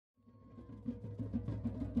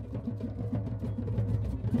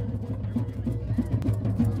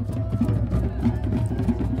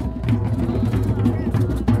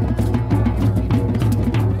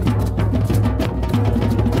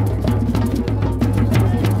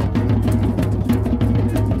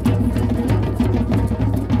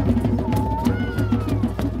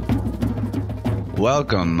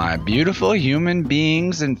Welcome, my beautiful human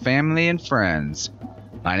beings and family and friends.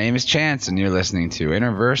 My name is Chance, and you're listening to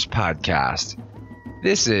Interverse Podcast.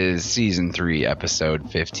 This is Season 3,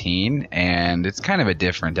 Episode 15, and it's kind of a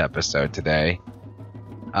different episode today.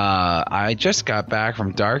 I just got back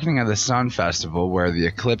from Darkening of the Sun Festival, where the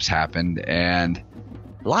eclipse happened, and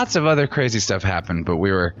lots of other crazy stuff happened, but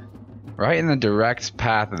we were right in the direct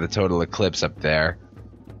path of the total eclipse up there.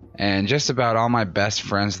 And just about all my best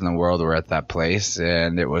friends in the world were at that place,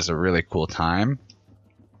 and it was a really cool time.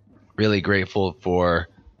 Really grateful for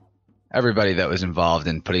everybody that was involved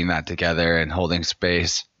in putting that together and holding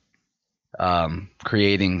space,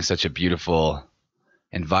 creating such a beautiful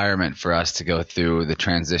environment for us to go through the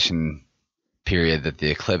transition period that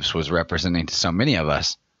the eclipse was representing to so many of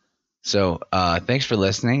us. So thanks for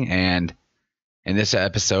listening, and in this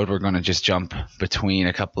episode we're going to just jump between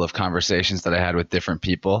a couple of conversations that I had with different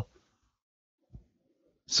people.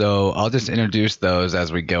 So I'll just introduce those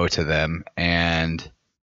as we go to them, and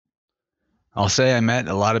I'll say I met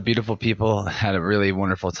a lot of beautiful people, had a really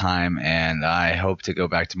wonderful time, and I hope to go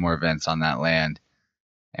back to more events on that land.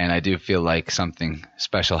 And I do feel like something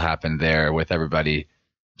special happened there with everybody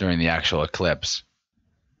during the actual eclipse.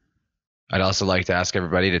 I'd also like to ask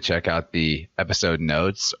everybody to check out the episode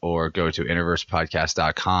notes or go to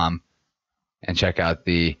interversepodcast.com and check out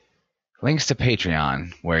the links to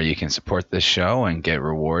Patreon, where you can support this show and get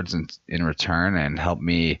rewards in return and help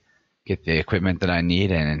me get the equipment that I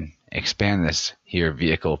need and expand this here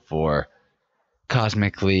vehicle for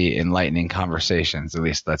cosmically enlightening conversations. At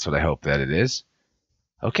least that's what I hope that it is.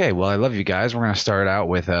 Okay, well, I love you guys. We're going to start out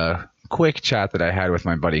with a quick chat that I had with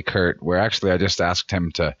my buddy Kurt, where actually I just asked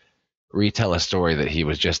him to retell a story that he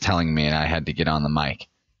was just telling me, and I had to get on the mic.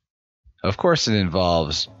 Of course, it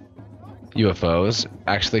involves UFOs.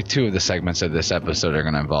 Actually, 2 of the segments of this episode are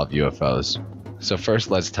going to involve UFOs. So first,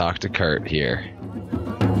 let's talk to Kurt here.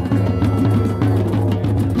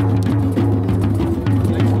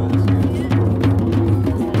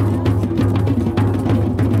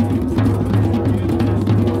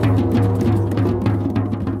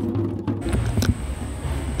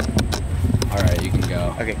 Alright, you can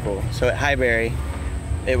go. Okay, cool. So at Highbury,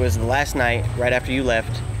 it was the last night, right after you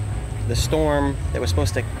left. The storm that was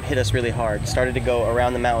supposed to hit us really hard started to go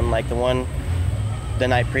around the mountain like the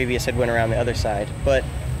night previous had went around the other side. But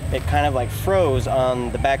it kind of like froze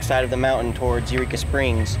on the back side of the mountain towards Eureka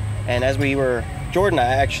Springs. And as we were, Jordan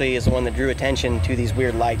actually is the one that drew attention to these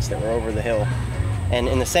weird lights that were over the hill. And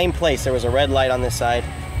in the same place, there was a red light on this side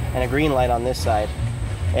and a green light on this side.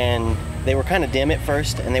 And they were kind of dim at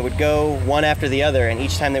first, and they would go one after the other, and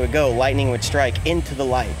each time they would go, lightning would strike into the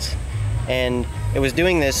lights. And it was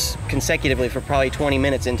doing this consecutively for probably 20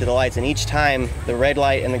 minutes into the lights, and each time the red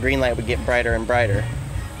light and the green light would get brighter and brighter.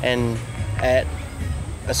 And at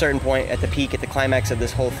a certain point, at the peak, at the climax of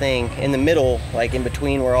this whole thing, in the middle, like in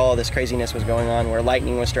between where all this craziness was going on, where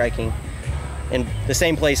lightning was striking in the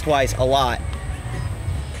same place twice a lot,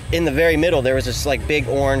 in the very middle there was this like big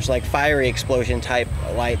orange, like fiery explosion type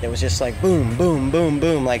light that was just like boom, boom, boom,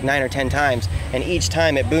 boom, like 9 or 10 times. And each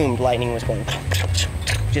time it boomed, lightning was going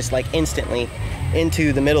just like instantly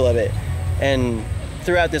into the middle of it. And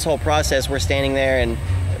throughout this whole process, we're standing there, and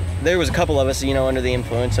there was a couple of us, under the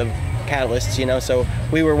influence of catalysts, so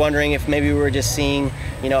we were wondering if maybe we were just seeing,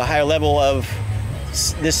 a higher level of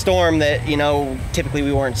this storm that, typically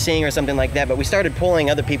we weren't seeing or something like that. But we started pulling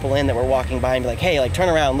other people in that were walking by and be like, hey, like turn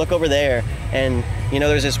around, look over there. And,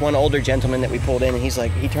 there's this one older gentleman that we pulled in, and he's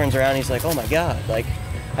like, he turns around, he's like, oh my God, like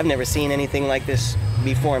I've never seen anything like this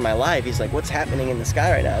before in my life. He's like, what's happening in the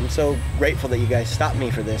sky right now? I'm so grateful that you guys stopped me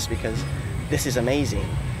for this, because this is amazing,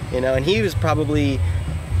 and he was probably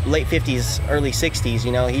late 50s, early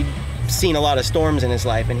 60s, he'd seen a lot of storms in his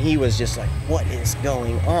life, and he was just like, what is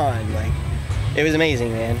going on? Like, it was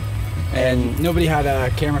amazing, man. And nobody had a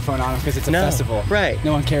camera phone on him because it's a festival. Right.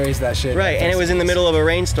 No one carries that shit. Right, and it was in the middle of a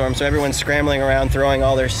rainstorm, so everyone's scrambling around, throwing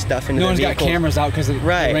all their stuff into the vehicles. No one's got cameras out because the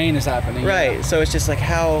rain is happening. Right, so it's just like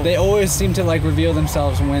how... They always seem to like reveal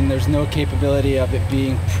themselves when there's no capability of it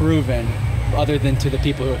being proven other than to the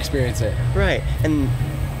people who experience it. Right, and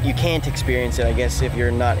you can't experience it, I guess, if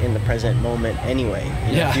you're not in the present moment anyway.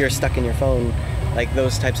 If you're stuck in your phone, like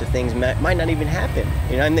those types of things might not even happen.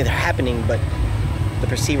 I mean, they're happening, but the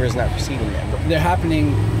perceiver is not perceiving them. They're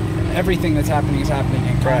happening. Everything that's happening is happening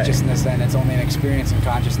in consciousness, and it's only an experience in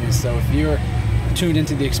consciousness. So if you're tuned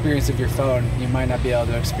into the experience of your phone, you might not be able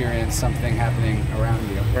to experience something happening around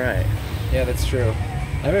you. Right. Yeah, that's true.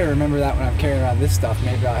 I better remember that when I'm carrying around this stuff.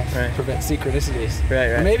 Maybe I prevent synchronicities. Right.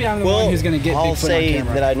 Or maybe I'm the one who's going to get Bigfoot on camera. I'll say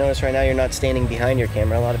that I notice right now you're not standing behind your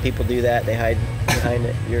camera. A lot of people do that. They hide behind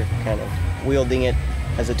it. You're kind of wielding it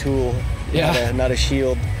as a tool Yeah. not a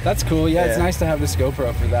shield. That's cool. Yeah, it's Yeah. nice to have this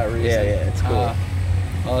GoPro for that reason. Yeah, it's cool.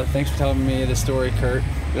 Well, thanks for telling me the story, Kurt.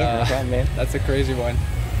 Yeah, no problem, man. That's a crazy one.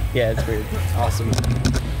 Yeah, it's weird. Awesome.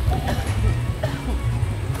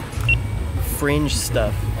 Fringe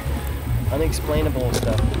stuff. Unexplainable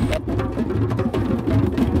stuff.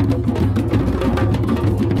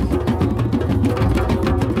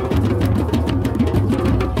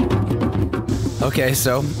 Okay,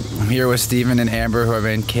 so I'm here with Steven and Amber, who I've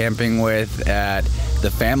been camping with at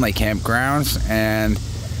the family campgrounds, and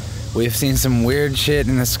we've seen some weird shit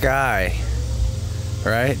in the sky,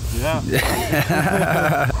 right? Yeah.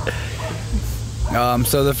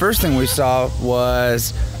 So the first thing we saw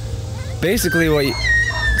was basically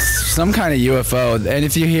some kind of UFO, and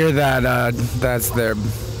if you hear that, that's their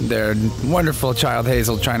wonderful child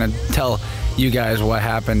Hazel trying to tell you guys what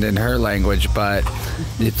happened in her language, but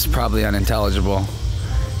it's probably unintelligible.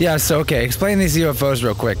 Yeah, so okay, explain these UFOs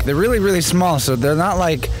real quick. They're really, really small, so they're not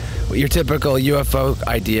like your typical UFO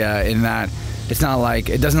idea in that it's not like,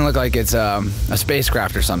 it doesn't look like it's a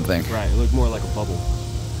spacecraft or something. Right, it looked more like a bubble.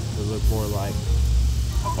 It looked more like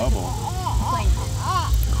a bubble.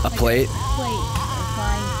 A plate? Plate, a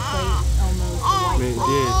fine plate, almost. I mean, it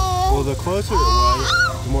did. Well, the closer it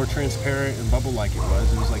was, the more transparent and bubble-like it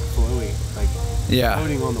was. It was like flowy, like Yeah.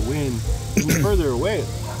 floating on the wind. And the further away,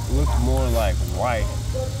 it looked more like white,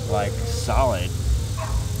 like solid.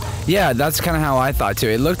 Yeah, that's kind of how I thought too.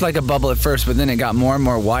 It looked like a bubble at first, but then it got more and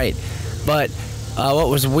more white. But what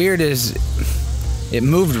was weird is it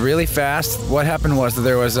moved really fast. What happened was that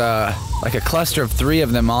there was like a cluster of 3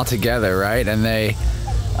 of them all together, right? And they,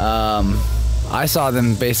 I saw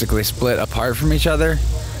them basically split apart from each other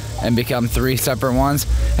and become 3 separate ones.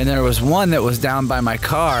 And there was one that was down by my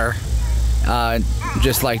car,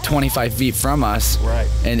 just like 25 feet from us. Right.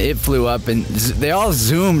 And it flew up, and they all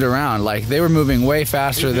zoomed around. Like they were moving way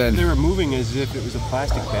faster than. They were moving as if it was a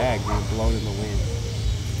plastic bag being blown in the wind.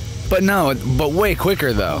 But no, but way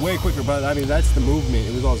quicker though. Way quicker, but I mean, that's the movement.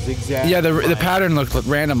 It was all zigzag. Yeah, the pattern looked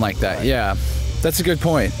random like that. Right. Yeah, that's a good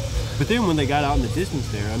point. But then when they got out in the distance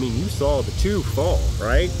there, I mean, you saw the 2 fall,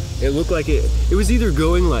 right? It looked like it was either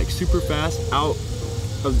going like super fast out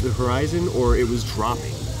of the horizon or it was dropping.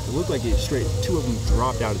 It looked like it straight, 2 of them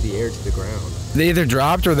dropped out of the air to the ground. They either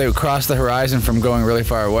dropped or they crossed the horizon from going really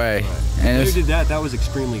far away. Right. And If they did that, that was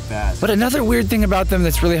extremely fast. but another weird thing about them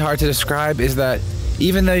that's really hard to describe is that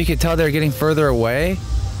even though you could tell they're getting further away,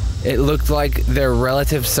 it looked like their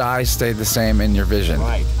relative size stayed the same in your vision.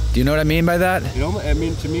 Right. Do you know what I mean by that? It almost, I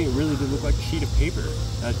mean, to me, it really did look like a sheet of paper.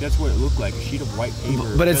 That's what it looked like, a sheet of white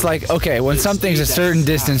paper. But it's like, okay, when it something's a stayed that certain size.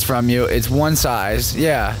 distance from you, it's one size.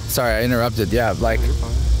 Yeah, sorry, I interrupted. Yeah, like, You're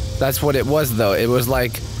fine. that's what it was though. It was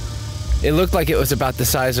like, it looked like it was about the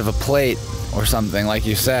size of a plate or something, like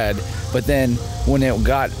you said. But then when it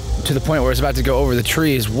got to the point where it's about to go over the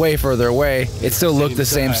trees way further away, it still looked the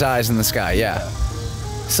same size in the sky. Yeah.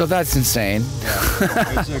 So that's insane.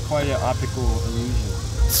 Yeah. It's quite an optical illusion.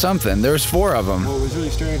 Something. There's 4 of them. Well, it was really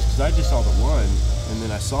strange because I just saw the one, and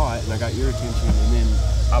then I saw it, and I got your attention, and then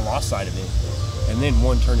I lost sight of it. And then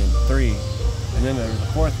 1 turned into 3, and then there was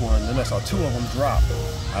a 4th one, and then I saw 2 of them drop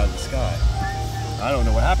out of the sky. I don't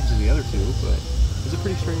know what happened to the other 2, but it was a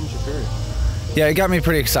pretty strange occurrence. Yeah, it got me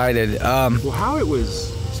pretty excited. Well, how it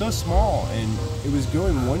was so small, and it was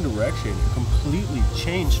going one direction, it completely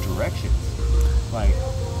changed direction. Like,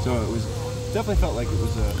 so it was, definitely felt like it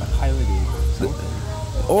was a piloting something.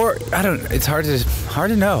 Or I don't. It's hard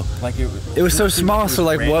to know. Like It was so small. So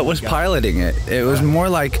like, what was piloting it? It was more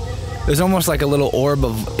like, it was almost like a little orb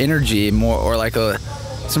of energy, more, or like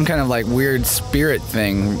some kind of like weird spirit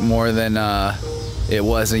thing, more than it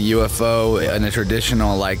was a UFO and a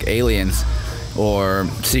traditional like aliens or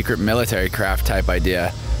secret military craft type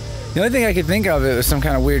idea. The only thing I could think of, it was some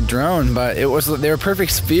kind of weird drone, but they were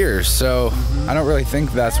perfect spheres, so I don't really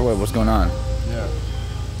think that's what was going on. Yeah.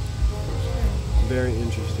 Very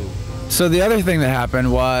interesting. So the other thing that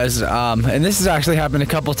happened was, and this has actually happened a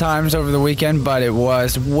couple times over the weekend, but it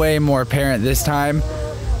was way more apparent this time.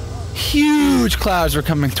 Huge clouds were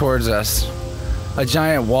coming towards us. A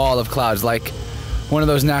giant wall of clouds, like one of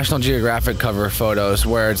those National Geographic cover photos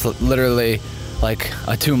where it's literally like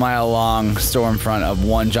a 2-mile long storm front of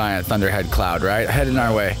one giant thunderhead cloud, right? Heading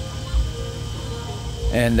our way.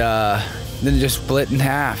 And then it just split in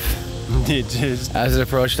half as it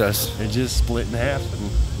approached us. It just split in half,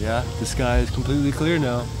 and yeah, the sky is completely clear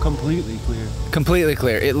now. Completely clear. Completely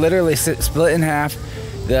clear. It literally split in half.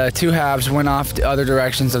 The 2 halves went off to other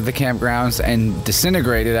directions of the campgrounds and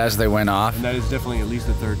disintegrated as they went off. And that is definitely at least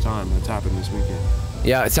the 3rd time that's happened this weekend.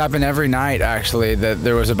 Yeah, it's happened every night actually, that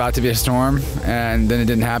there was about to be a storm and then it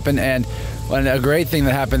didn't happen. And And a great thing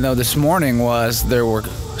that happened though this morning was there were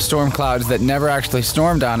storm clouds that never actually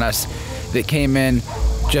stormed on us that came in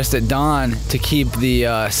just at dawn to keep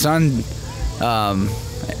the sun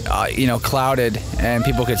clouded and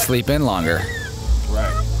people could sleep in longer.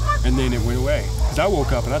 Right. And then it went away. Because I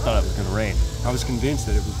woke up and I thought it was going to rain. I was convinced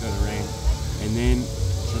that it was going to rain. And then,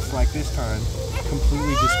 just like this time,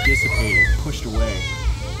 completely just dissipated, pushed away.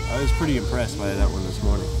 I was pretty impressed by that one this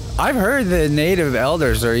morning. I've heard the native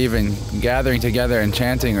elders are even gathering together and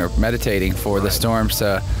chanting or meditating for the storms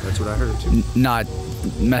to That's what I heard too. not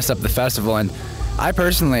mess up the festival. And I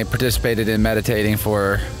personally participated in meditating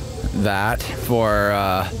for that,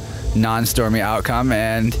 for non-stormy outcome,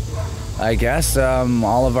 and I guess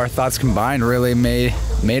all of our thoughts combined really made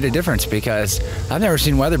a difference, because I've never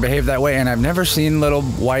seen weather behave that way, and I've never seen little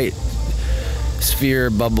white sphere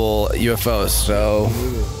bubble UFOs, so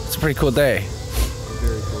it's a pretty cool day.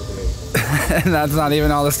 Very cool day. And that's not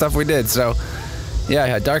even all the stuff we did. So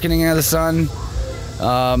yeah, darkening of the sun,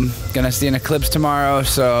 gonna see an eclipse tomorrow,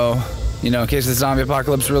 so in case the zombie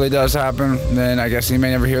apocalypse really does happen, then I guess you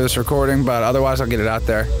may never hear this recording, but otherwise I'll get it out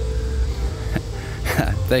there.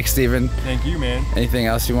 Thanks, Steven. Thank you, man. Anything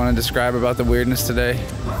else you want to describe about the weirdness today?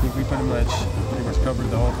 I think we pretty much covered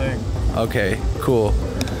the whole thing. Okay, cool.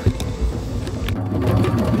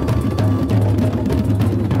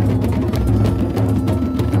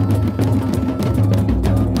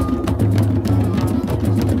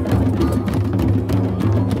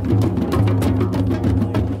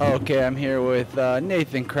 Okay, I'm here with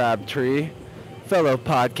Nathan Crabtree, fellow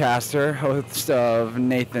podcaster, host of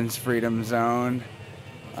Nathan's Freedom Zone.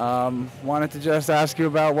 Wanted to just ask you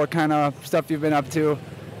about what kind of stuff you've been up to,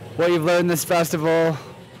 what you've learned this festival,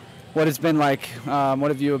 what it's been like, what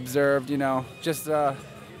have you observed, just what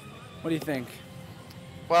do you think?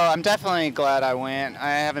 Well, I'm definitely glad I went.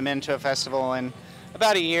 I haven't been to a festival in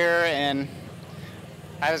about a year, and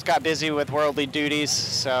I just got busy with worldly duties,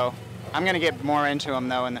 so I'm going to get more into them,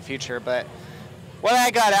 though, in the future. But what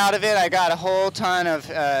I got out of it, I got a whole ton of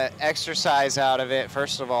exercise out of it,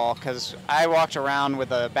 first of all, because I walked around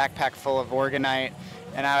with a backpack full of orgonite,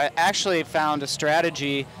 and I actually found a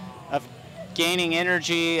strategy of gaining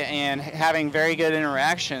energy and having very good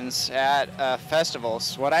interactions at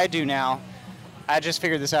festivals. What I do now, I just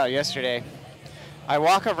figured this out yesterday. I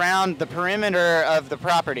walk around the perimeter of the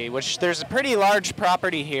property, which there's a pretty large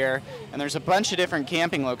property here, and there's a bunch of different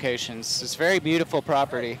camping locations. It's a very beautiful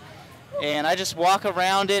property. And I just walk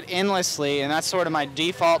around it endlessly, and that's sort of my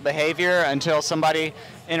default behavior until somebody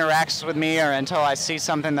interacts with me or until I see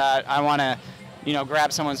something that I want to,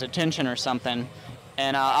 grab someone's attention or something.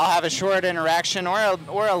 And I'll have a short interaction or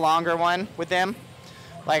a longer one with them.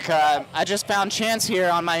 Like, I just found Chance here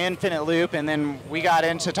on my infinite loop, and then we got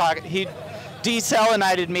into talk. He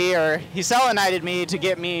selenided me to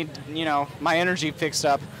get me, my energy fixed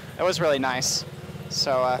up. It was really nice.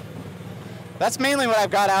 So that's mainly what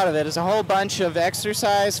I've got out of it, is a whole bunch of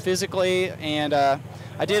exercise physically, and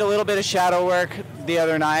I did a little bit of shadow work the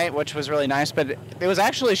other night, which was really nice, but it was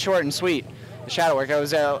actually short and sweet, the shadow work. It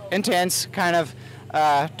was intense, kind of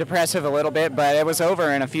depressive a little bit, but it was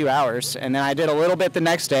over in a few hours. And then I did a little bit the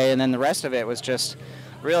next day, and then the rest of it was just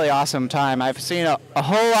really awesome time. I've seen a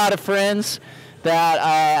whole lot of friends that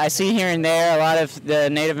I see here and there. A lot of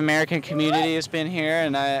the Native American community has been here,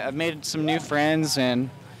 and I've made some new friends,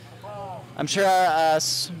 and I'm sure,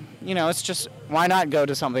 it's just, why not go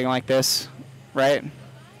to something like this, right?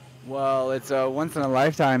 Well, it's a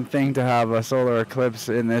once-in-a-lifetime thing to have a solar eclipse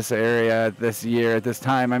in this area this year, at this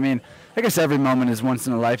time. I mean, I guess every moment is once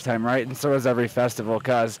in a lifetime, right? And so is every festival,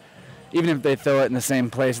 because even if they throw it in the same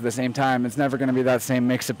place at the same time, it's never going to be that same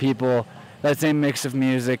mix of people, that same mix of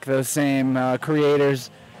music, those same creators,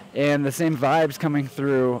 and the same vibes coming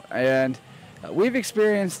through. And we've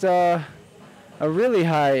experienced a really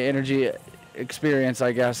high energy experience,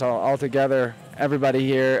 I guess, all together, everybody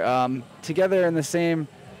here, together in the same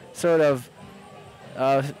sort of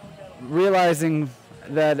realizing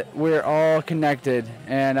that we're all connected,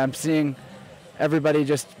 and I'm seeing everybody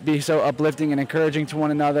just be so uplifting and encouraging to one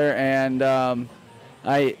another, and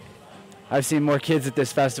I've seen more kids at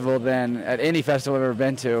this festival than at any festival I've ever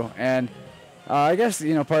been to, and I guess,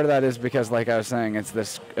 part of that is because, like I was saying, it's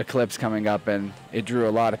this eclipse coming up, and it drew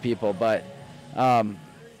a lot of people, but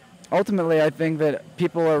ultimately I think that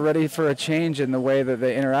people are ready for a change in the way that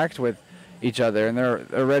they interact with each other, and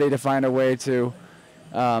they're ready to find a way to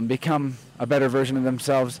become a better version of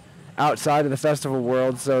themselves outside of the festival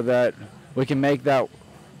world, so that we can make that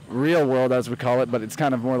real world, as we call it, but it's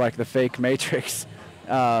kind of more like the fake Matrix,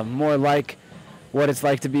 more like what it's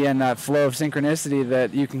like to be in that flow of synchronicity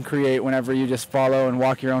that you can create whenever you just follow and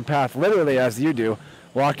walk your own path, literally as you do,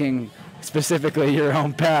 walking specifically your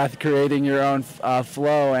own path, creating your own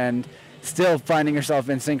flow, and still finding yourself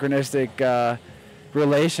in synchronistic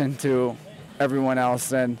relation to everyone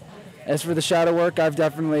else. And as for the shadow work, I've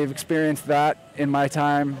definitely experienced that in my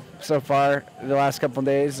time so far the last couple of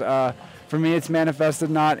days. For me, it's manifested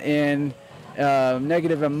not in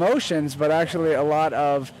negative emotions, but actually a lot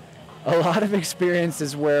of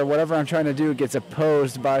experiences where whatever I'm trying to do gets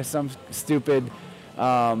opposed by some stupid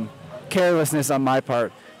carelessness on my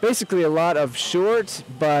part. Basically, a lot of short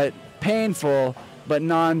but painful but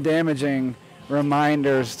non-damaging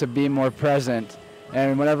reminders to be more present.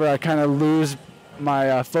 And whenever I kind of lose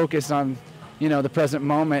my focus on, the present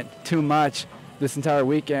moment too much this entire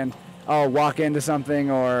weekend, I'll walk into something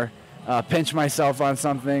or pinch myself on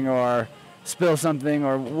something or spill something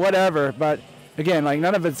or whatever. But again, like,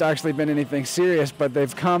 none of it's actually been anything serious, but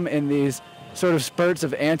they've come in these sort of spurts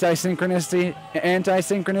of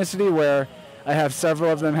anti-synchronicity where I have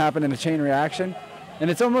several of them happen in a chain reaction. And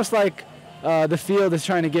it's almost like the field is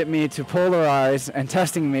trying to get me to polarize and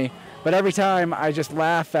testing me. But every time I just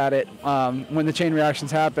laugh at it when the chain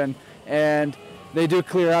reactions happen, and they do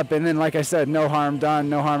clear up. And then, like I said, no harm done,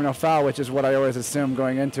 no harm, no foul, which is what I always assume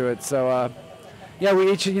going into it. So, yeah,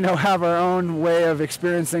 we each, have our own way of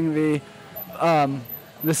experiencing the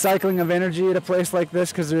cycling of energy at a place like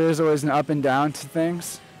this, because there is always an up and down to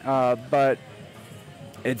things. But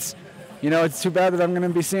it's, it's too bad that I'm going to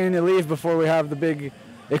be seeing you leave before we have the big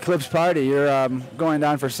eclipse party. You're going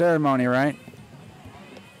down for ceremony, right?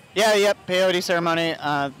 Yeah, yep, peyote ceremony,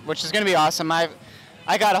 which is going to be awesome. I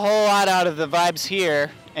got a whole lot out of the vibes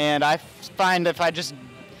here, and I find if I just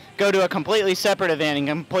go to a completely separate event and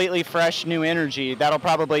completely fresh new energy, that'll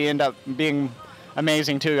probably end up being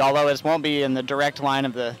amazing too, although it won't be in the direct line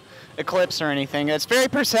of the eclipse or anything. It's very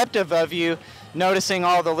perceptive of you noticing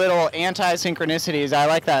all the little anti-synchronicities. I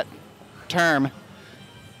like that term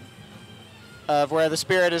of where the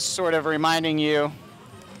spirit is sort of reminding you,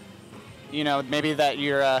 maybe that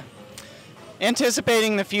you're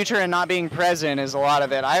anticipating the future and not being present is a lot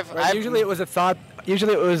of it. Usually it was a thought.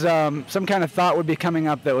 Usually it was some kind of thought would be coming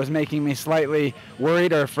up that was making me slightly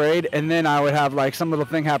worried or afraid, and then I would have like some little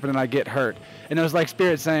thing happen and I'd get hurt. And it was like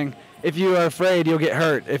spirit saying, if you are afraid, you'll get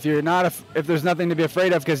hurt. If you're not, if there's nothing to be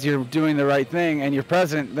afraid of because you're doing the right thing and you're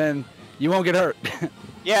present, then you won't get hurt.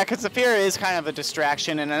 Yeah, because the fear is kind of a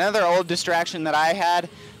distraction. And another old distraction that I had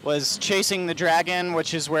was chasing the dragon,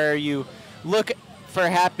 which is where you look for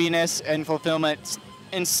happiness and fulfillment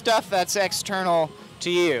in stuff that's external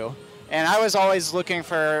to you. And I was always looking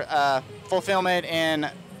for fulfillment in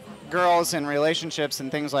girls and relationships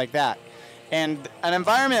and things like that. And an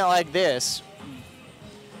environment like this,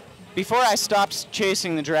 before I stopped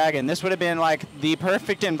chasing the dragon, this would have been like the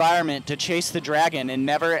perfect environment to chase the dragon and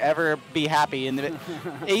never ever be happy. And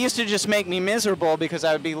it used to just make me miserable because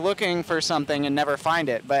I would be looking for something and never find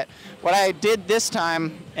it. But what I did this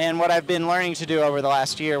time, and what I've been learning to do over the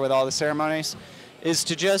last year with all the ceremonies, is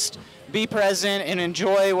to just be present and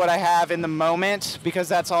enjoy what I have in the moment, because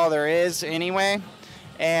that's all there is anyway,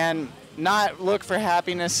 and not look for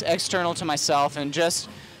happiness external to myself, and just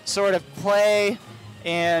sort of play.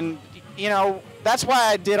 And that's why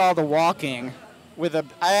I did all the walking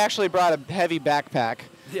I actually brought a heavy backpack.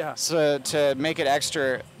 Yeah. So to make it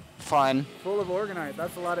extra fun. Full of organite.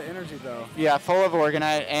 That's a lot of energy, though. Yeah, full of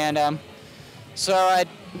organite. And so I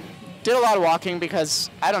did a lot of walking because,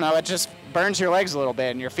 I don't know, it just burns your legs a little bit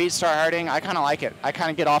and your feet start hurting. I kind of like it. I kind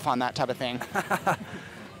of get off on that type of thing.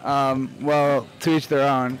 Well, to each their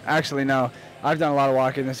own. Actually, no. I've done a lot of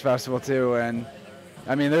walking this festival, too, and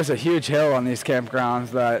I mean, there's a huge hill on these campgrounds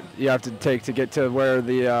that you have to take to get to where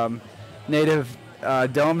the native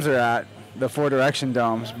domes are at, the four-direction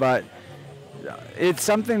domes. But it's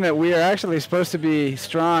something that we are actually supposed to be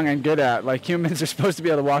strong and good at. Like, humans are supposed to be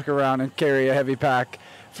able to walk around and carry a heavy pack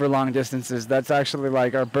for long distances. That's actually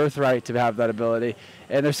like our birthright to have that ability.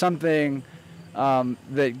 And there's something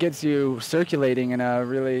that gets you circulating in a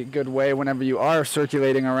really good way whenever you are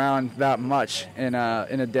circulating around that much in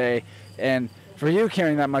a day. And for you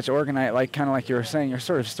carrying that much organite, like kind of like you were saying, you're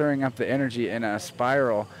sort of stirring up the energy in a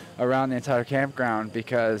spiral around the entire campground,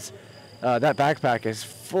 because that backpack is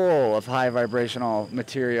full of high vibrational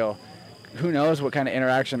material. Who knows what kind of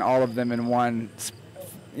interaction all of them in one,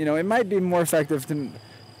 it might be more effective to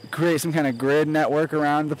create some kind of grid network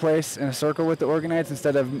around the place in a circle with the organites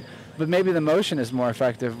but maybe the motion is more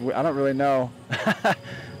effective. I don't really know.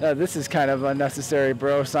 This is kind of unnecessary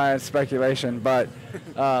bro science speculation, but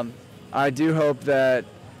I do hope that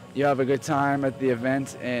you have a good time at the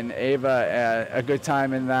event in Ava, a good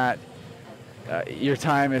time in that your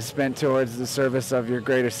time is spent towards the service of your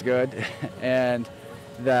greatest good, and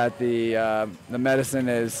that the medicine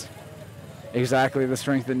is exactly the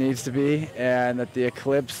strength it needs to be, and that the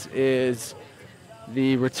eclipse is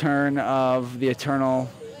the return of the eternal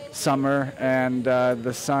summer and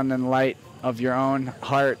the sun and light of your own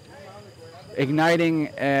heart igniting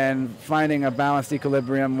and finding a balanced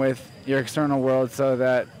equilibrium with your external world so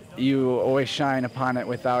that you always shine upon it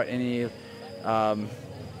without any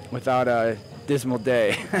without a dismal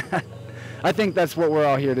day. I think that's what we're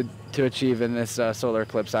all here to achieve in this solar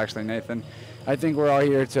eclipse, actually, Nathan. I think we're all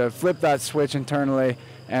here to flip that switch internally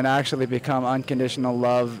and actually become unconditional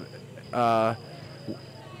love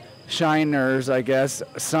shiners, I guess,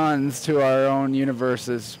 suns to our own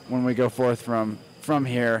universes when we go forth from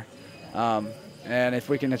here. And if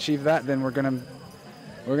we can achieve that, then we're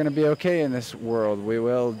gonna be okay in this world. We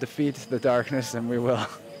will defeat the darkness, and we will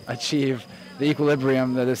achieve the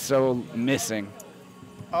equilibrium that is so missing.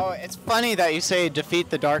 Oh, it's funny that you say defeat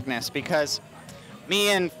the darkness, because me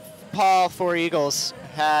and Paul Four Eagles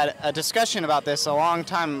had a discussion about this a long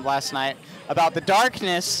time last night, about the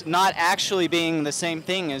darkness not actually being the same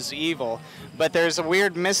thing as evil, but there's a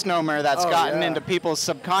weird misnomer that's gotten into people's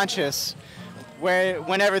subconscious where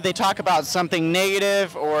whenever they talk about something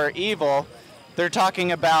negative or evil, they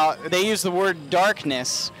use the word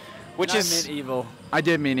darkness, which is... I meant evil. I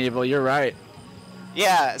did mean evil, you're right.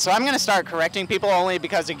 Yeah, so I'm going to start correcting people only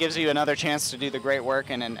because it gives you another chance to do the great work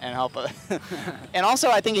and help. And also,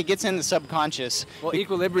 I think it gets in the subconscious. Well,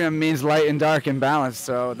 equilibrium means light and dark and balance,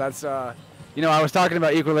 so that's, I was talking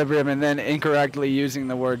about equilibrium and then incorrectly using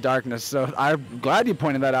the word darkness, so I'm glad you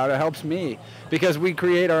pointed that out. It helps me, because we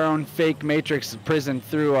create our own fake matrix prison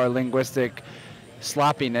through our linguistic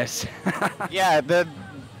sloppiness. Yeah, the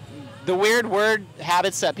weird word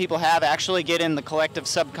habits that people have actually get in the collective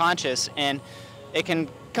subconscious, and it can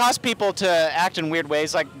cause people to act in weird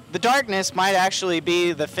ways. Like, the darkness might actually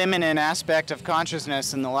be the feminine aspect of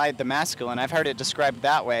consciousness and the light, the masculine. I've heard it described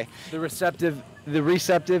that way. The receptive,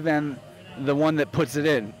 and the one that puts it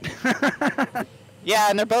in. Yeah,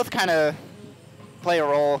 and they're both kind of play a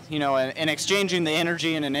role, in exchanging the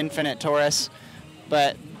energy in an infinite torus.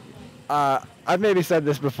 But I've maybe said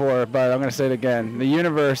this before, but I'm going to say it again. The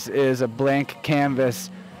universe is a blank canvas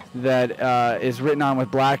that is written on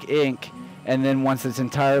with black ink, and then once it's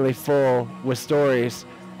entirely full with stories,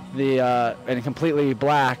 and completely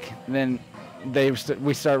black, then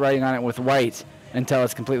we start writing on it with white until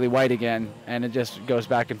it's completely white again, and it just goes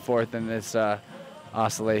back and forth in this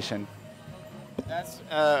oscillation. That's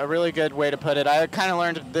a really good way to put it. I kind of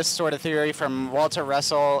learned this sort of theory from Walter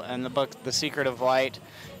Russell in the book The Secret of Light.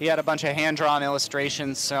 He had a bunch of hand-drawn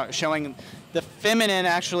illustrations showing the feminine,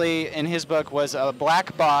 actually, in his book, was a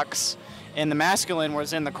black box, and the masculine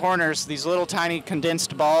was in the corners, these little tiny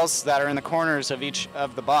condensed balls that are in the corners of each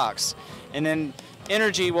of the box. And then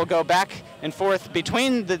energy will go back and forth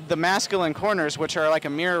between the masculine corners, which are like a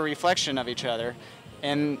mirror reflection of each other.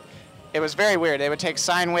 And it was very weird. They would take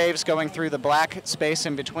sine waves going through the black space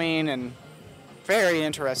in between, and very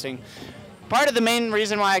interesting. Part of the main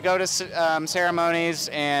reason why I go to ceremonies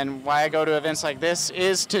and why I go to events like this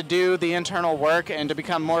is to do the internal work and to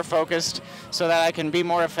become more focused so that I can be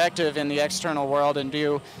more effective in the external world and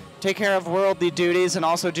take care of worldly duties and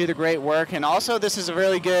also do the great work. And also, this is a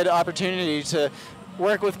really good opportunity to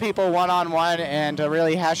work with people one-on-one and to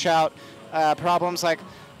really hash out problems. Like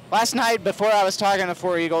last night, before I was talking to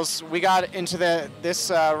Four Eagles, we got into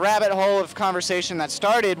this rabbit hole of conversation that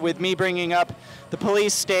started with me bringing up the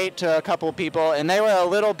police state to a couple of people, and they were a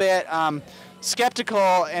little bit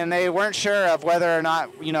skeptical, and they weren't sure of whether or not,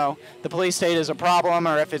 the police state is a problem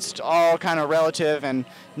or if it's all kind of relative and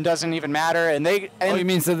doesn't even matter. And you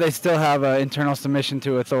mean so they still have an internal submission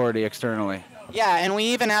to authority externally? Yeah, and we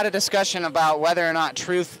even had a discussion about whether or not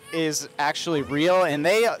truth is actually real, and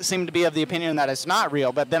they seem to be of the opinion that it's not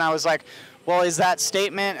real. But then I was like, well, is that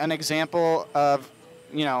statement an example of,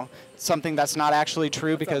 something that's not actually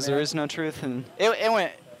true because there is no truth? And it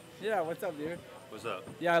went... Yeah, what's up, dude? What's up?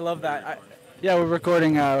 Yeah, I love that. Yeah, we're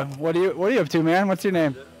recording. What are you up to, man? What's your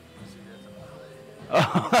name?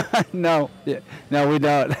 Oh, no. Yeah, no, we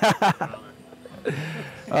don't.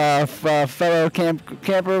 Fellow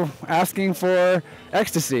camper asking for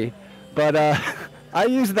ecstasy. But I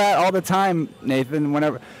use that all the time, Nathan,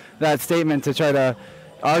 whenever that statement, to try to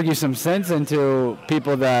argue some sense into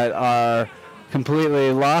people that are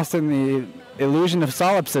completely lost in the illusion of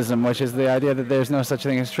solipsism, which is the idea that there's no such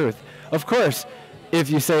thing as truth. Of course, if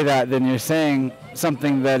you say that, then you're saying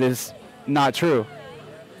something that is not true.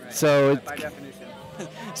 So by definition.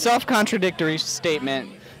 Self-contradictory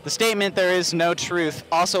statement. The statement there is no truth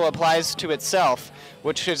also applies to itself,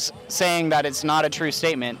 which is saying that it's not a true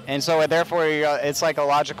statement. And so therefore it's like a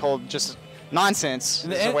logical just nonsense.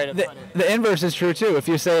 Is the way to put it. The inverse is true too. If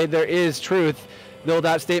you say there is truth, though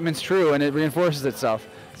that statement's true, and it reinforces itself.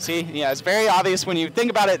 See, yeah, it's very obvious when you think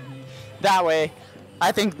about it that way.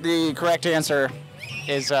 I think the correct answer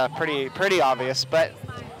is pretty obvious. But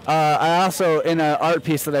I also, in an art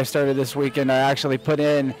piece that I started this weekend, I actually put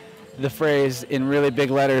in the phrase in really big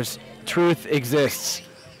letters, "Truth exists."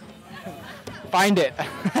 Find it.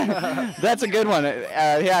 That's a good one.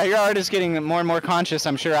 Yeah, your art is getting more and more conscious,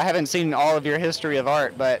 I'm sure. I haven't seen all of your history of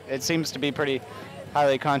art, but it seems to be pretty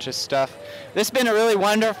highly conscious stuff. This has been a really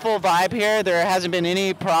wonderful vibe here. There hasn't been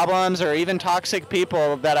any problems or even toxic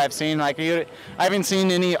people that I've seen. Like, I haven't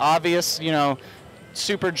seen any obvious,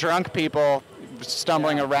 super drunk people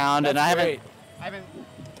stumbling around, and I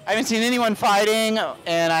haven't seen anyone fighting,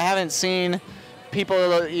 and I haven't seen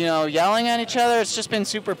people, yelling at each other. It's just been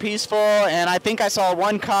super peaceful, and I think I saw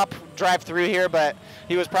one cop drive through here, but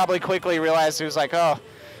he was probably quickly realized, he was like, oh,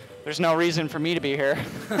 there's no reason for me to be here.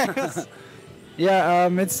 Yeah,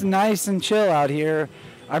 it's nice and chill out here.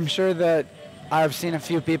 I'm sure that I've seen a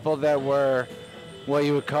few people that were what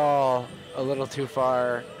you would call a little too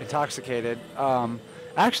far intoxicated.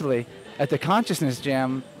 Actually, at the Consciousness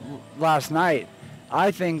Jam last night, I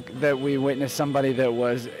think that we witnessed somebody that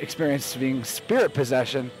was experiencing spirit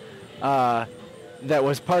possession that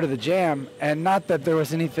was part of the jam, and not that there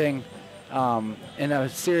was anything in a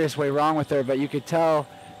serious way wrong with her, but you could tell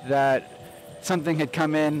that something had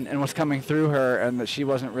come in and was coming through her and that she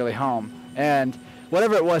wasn't really home. And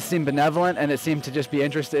whatever it was seemed benevolent, and it seemed to just be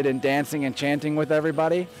interested in dancing and chanting with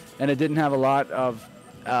everybody, and it didn't have a lot of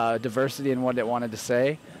diversity in what it wanted to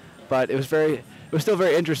say. But it was still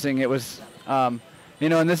very interesting. It was, and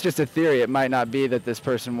this is just a theory. It might not be that this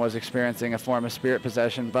person was experiencing a form of spirit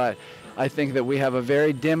possession, but I think that we have a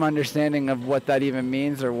very dim understanding of what that even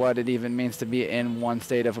means, or what it even means to be in one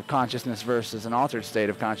state of consciousness versus an altered state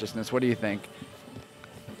of consciousness. What do you think?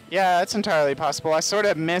 Yeah, that's entirely possible. I sort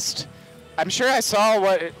of missed, I'm sure I saw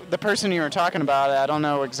what the person you were talking about. I don't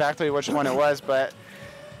know exactly which one it was, but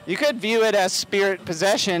you could view it as spirit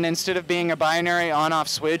possession instead of being a binary on-off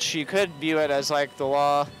switch. You could view it as like the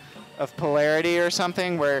law of polarity or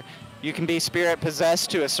something, where you can be spirit possessed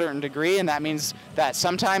to a certain degree, and that means that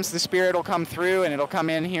sometimes the spirit will come through and it'll come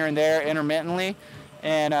in here and there intermittently,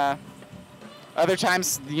 and other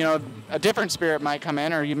times, a different spirit might come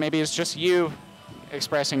in, or maybe it's just you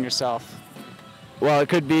expressing yourself. Well, it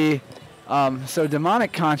could be, so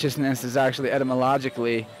demonic consciousness is actually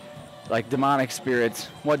etymologically, like demonic spirits.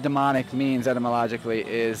 What demonic means etymologically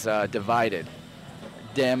is divided.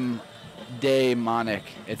 Demonic.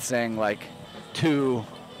 It's saying like two,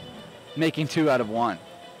 making two out of one,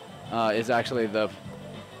 is actually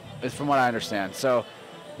is from what I understand. So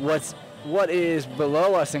what is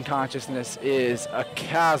below us in consciousness is a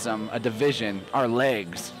chasm, a division, our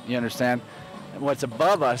legs, you understand? And what's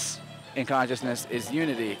above us in consciousness is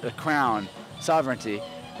unity, the crown, sovereignty,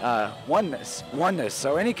 oneness.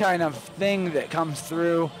 So any kind of thing that comes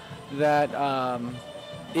through that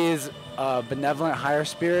is a benevolent higher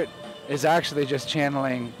spirit is actually just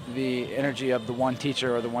channeling the energy of the one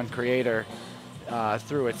teacher or the one creator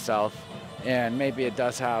through itself. And maybe it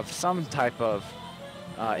does have some type of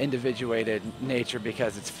individuated nature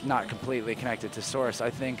because it's not completely connected to source. I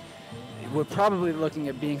think we're probably looking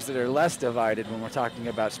at beings that are less divided when we're talking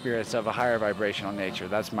about spirits of a higher vibrational nature.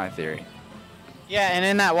 That's my theory. Yeah, and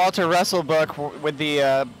in that Walter Russell book with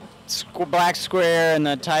the black square and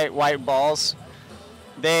the tight white balls,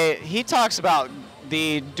 he talks about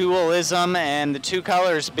the dualism and the two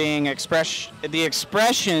colors being the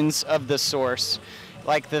expressions of the source.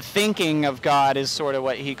 Like the thinking of God is sort of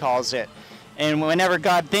what he calls it. And whenever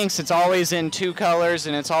God thinks, it's always in two colors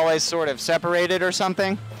and it's always sort of separated or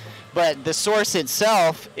something. But the source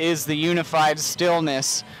itself is the unified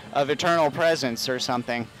stillness of eternal presence or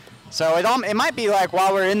something. So it might be like,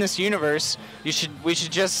 while we're in this universe, we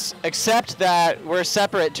should just accept that we're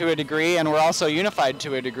separate to a degree and we're also unified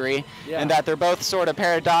to a degree, and that they're both sort of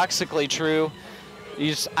paradoxically true.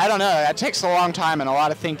 I don't know. That takes a long time and a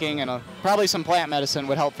lot of thinking, and probably some plant medicine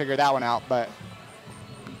would help figure that one out. But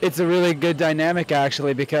it's a really good dynamic,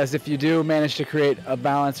 actually, because if you do manage to create a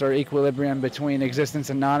balance or equilibrium between existence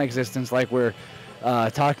and non-existence, like we're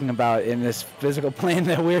talking about in this physical plane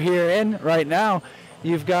that we're here in right now,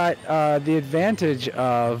 you've got the advantage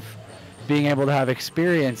of being able to have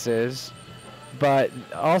experiences, but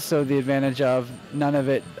also the advantage of none of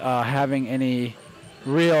it having any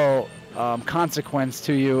real consequence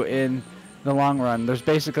to you in the long run. There's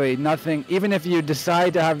basically nothing, even if you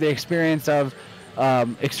decide to have the experience of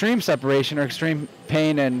extreme separation or extreme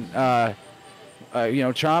pain and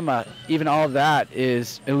trauma, even all of that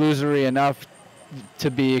is illusory enough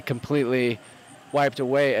to be completely wiped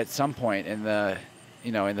away at some point in the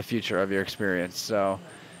in the future of your experience. So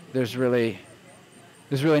there's really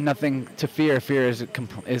nothing to fear. Fear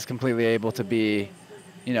is completely able to be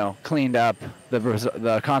cleaned up.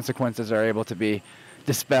 The consequences are able to be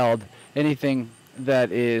dispelled. Anything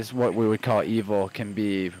that is what we would call evil can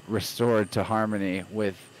be restored to harmony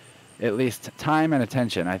with at least time and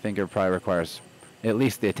attention. I think it probably requires at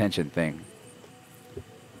least the attention thing.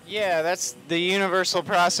 Yeah, that's the universal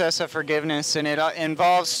process of forgiveness, and it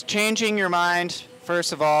involves changing your mind,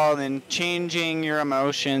 first of all, then changing your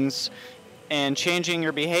emotions and changing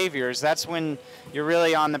your behaviors. That's when you're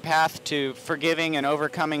really on the path to forgiving and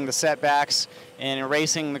overcoming the setbacks and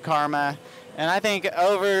erasing the karma. And I think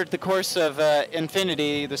over the course of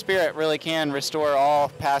infinity, the spirit really can restore all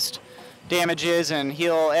past damages and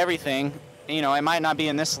heal everything. It might not be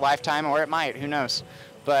in this lifetime, or it might, who knows.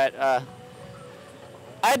 But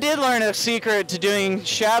I did learn a secret to doing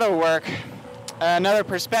shadow work, another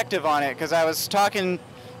perspective on it, because I was talking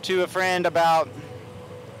to a friend about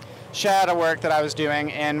shadow work that I was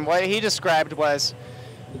doing, and what he described was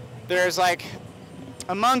there's like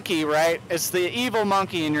a monkey, right? It's the evil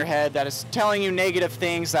monkey in your head that is telling you negative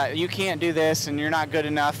things, that you can't do this and you're not good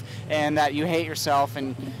enough and that you hate yourself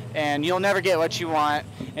and you'll never get what you want.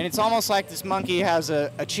 And it's almost like this monkey has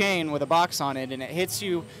a chain with a box on it, and it hits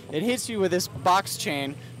you with this box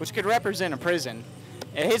chain, which could represent a prison.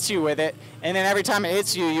 It hits you with it, and then every time it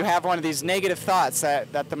hits you, you have one of these negative thoughts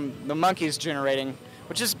that the monkey's generating,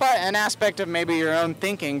 which is an aspect of maybe your own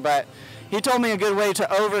thinking. But he told me a good way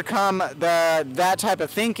to overcome that type of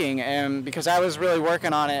thinking, and because I was really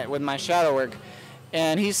working on it with my shadow work.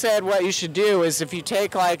 And he said what you should do is, if you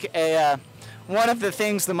take like one of the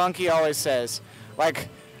things the monkey always says, like,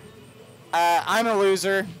 I'm a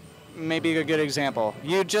loser, maybe a good example.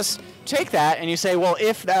 You just take that and you say, well,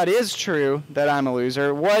 if that is true, that I'm a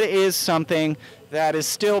loser, what is something that is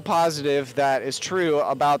still positive, that is true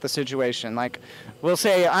about the situation? Like, we'll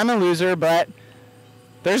say, I'm a loser, but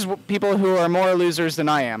there's people who are more losers than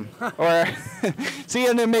I am. Or, see,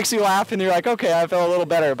 and it makes you laugh, and you're like, okay, I feel a little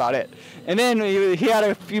better about it. And then he had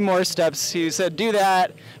a few more steps. He said, do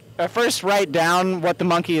that. First, write down what the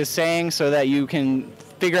monkey is saying so that you can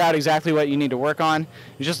figure out exactly what you need to work on.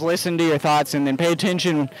 You just listen to your thoughts and then pay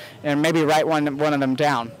attention and maybe write one of them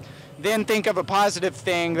down. Then think of a positive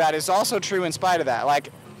thing that is also true in spite of that.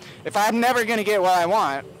 Like, if I'm never going to get what I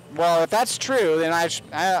want, well, if that's true, then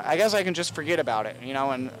I guess I can just forget about it,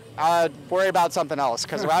 and I'll worry about something else,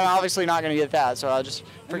 because I'm obviously not going to get that, so I'll just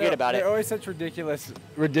forget about it. There are always such ridiculous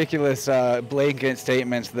blanket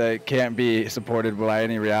statements that can't be supported by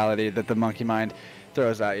any reality that the monkey mind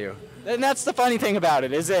throws at you. And that's the funny thing about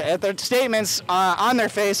it, is that their statements on their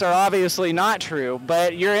face are obviously not true,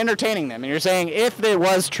 but you're entertaining them, and you're saying, if it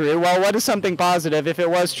was true, well, what is something positive if it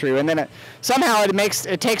was true? And then somehow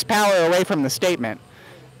it takes power away from the statement.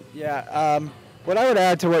 Yeah, what I would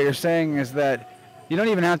add to what you're saying is that you don't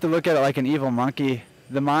even have to look at it like an evil monkey.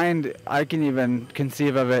 The mind, I can even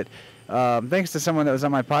conceive of it, thanks to someone that was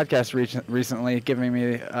on my podcast recently, giving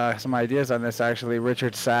me some ideas on this, actually,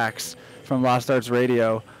 Richard Sachs from Lost Arts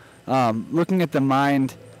Radio. Looking at the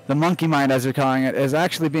mind, the monkey mind as you're calling it, is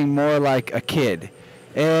actually being more like a kid.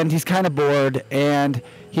 And he's kind of bored, and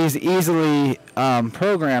he's easily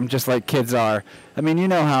programmed just like kids are. I mean, you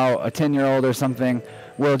know how a 10-year-old or something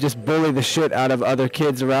will just bully the shit out of other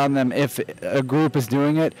kids around them. If a group is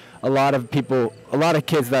doing it, a lot of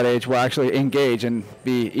kids that age will actually engage and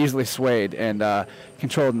be easily swayed and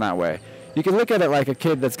controlled in that way. You can look at it like a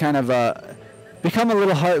kid that's kind of become a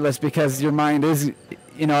little heartless, because your mind is,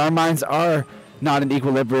 our minds are not in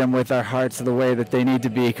equilibrium with our hearts the way that they need to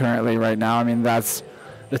be currently right now. I mean, that's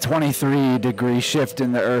the 23-degree shift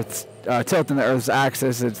in the Earth's tilt in the Earth's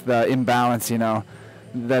axis. It's the imbalance,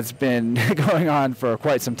 that's been going on for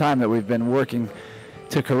quite some time, that we've been working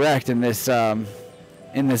to correct in this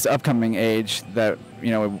upcoming age that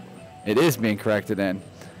it is being corrected in.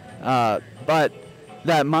 But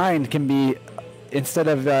that mind can be, instead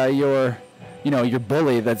of your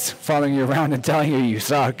bully that's following you around and telling you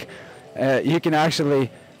suck, you can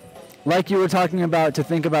actually, like you were talking about, to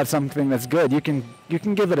think about something that's good. You can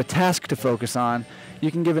give it a task to focus on.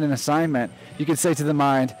 You can give it an assignment. You can say to the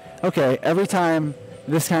mind, okay, every time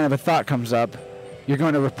this kind of a thought comes up, you're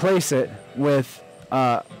going to replace it with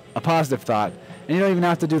a positive thought. And you don't even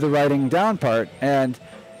have to do the writing down part. And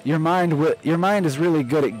your mind is really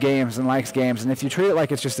good at games and likes games. And if you treat it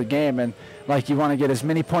like it's just a game, and like you want to get as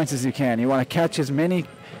many points as you can, you want to catch as many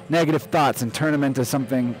negative thoughts and turn them into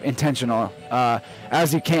something intentional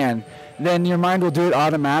as you can, then your mind will do it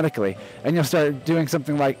automatically. And you'll start doing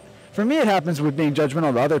something like, for me, it happens with being judgmental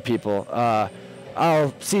of other people.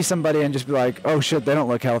 I'll see somebody and just be like, oh shit, they don't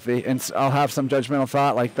look healthy, and I'll have some judgmental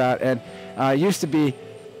thought like that. And it used to be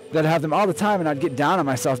that I'd have them all the time, and I'd get down on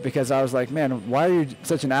myself because I was like, man, why are you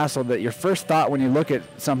such an asshole that your first thought when you look at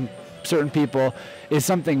some certain people is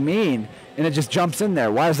something mean, and it just jumps in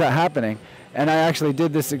there? Why is that happening? And I actually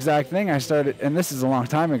did this exact thing. I started, and this is a long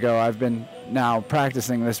time ago, I've been now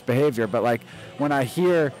practicing this behavior, but like when I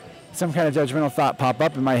hear some kind of judgmental thought pop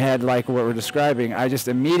up in my head like what we're describing, I just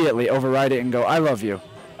immediately override it and go, I love you.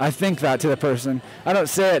 I think that to the person. I don't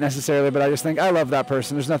say it necessarily, but I just think, I love that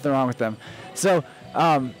person. There's nothing wrong with them. So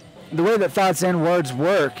the way that thoughts and words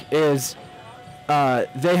work is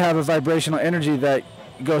they have a vibrational energy that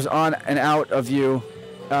goes on and out of you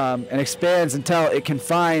and expands until it can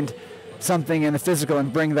find something in the physical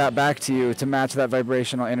and bring that back to you to match that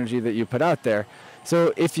vibrational energy that you put out there.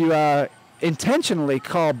 So if you intentionally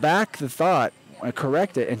call back the thought,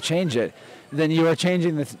 correct it, and change it, then you are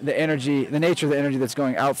changing the energy, the nature of the energy that's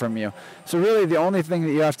going out from you. So really the only thing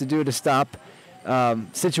that you have to do to stop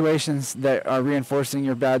situations that are reinforcing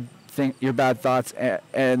your bad thoughts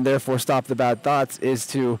and therefore stop the bad thoughts is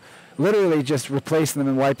to literally just replace them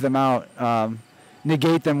and wipe them out,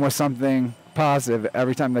 negate them with something positive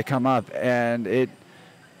every time they come up. And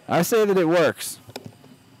I say that it works.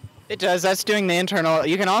 It does. That's doing the internal.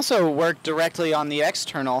 You can also work directly on the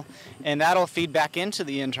external, and that'll feed back into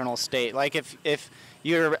the internal state. Like if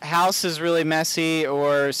your house is really messy,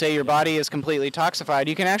 or say your body is completely toxified,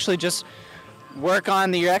 you can actually just work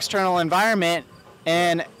on your external environment,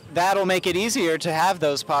 and that'll make it easier to have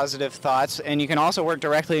those positive thoughts. And you can also work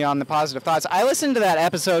directly on the positive thoughts. I listened to that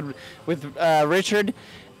episode with Richard,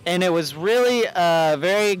 and it was really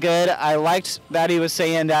very good. I liked that he was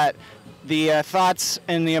saying that the thoughts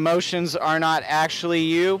and the emotions are not actually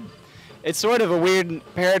you. It's sort of a weird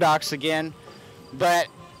paradox again, but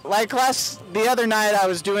like the other night I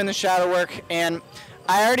was doing the shadow work, and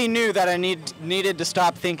I already knew that I needed to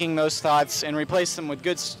stop thinking those thoughts and replace them with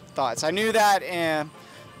good thoughts. I knew that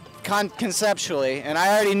conceptually, and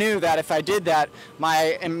I already knew that if I did that,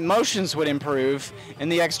 my emotions would improve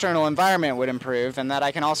and the external environment would improve, and that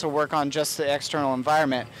I can also work on just the external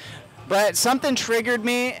environment. But something triggered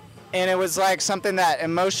me, and it was like something that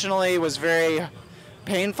emotionally was very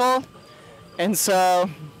painful, and so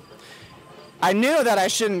I knew that I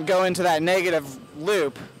shouldn't go into that negative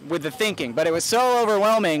loop with the thinking, but it was so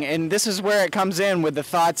overwhelming, and this is where it comes in with the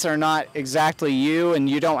thoughts are not exactly you, and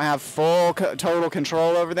you don't have full total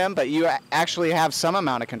control over them, but you actually have some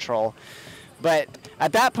amount of control. But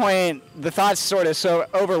at that point, the thoughts sort of so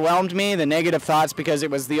overwhelmed me, the negative thoughts, because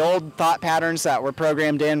it was the old thought patterns that were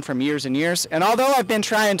programmed in from years and years. And although I've been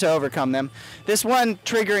trying to overcome them, this one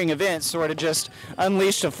triggering event sort of just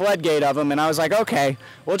unleashed a floodgate of them. And I was like, okay,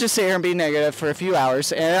 we'll just sit here and be negative for a few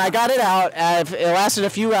hours. And I got it out. It lasted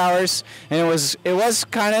a few hours, and it was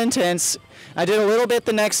kind of intense. I did a little bit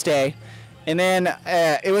the next day, and then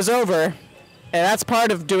it was over. And that's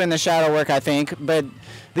part of doing the shadow work, I think. But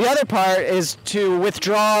the other part is to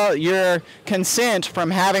withdraw your consent from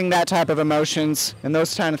having that type of emotions and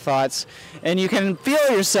those kind of thoughts. And you can feel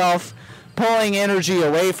yourself pulling energy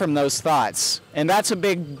away from those thoughts. And that's a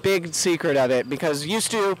big, big secret of it, because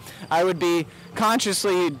used to I would be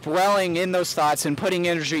consciously dwelling in those thoughts and putting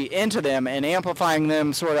energy into them and amplifying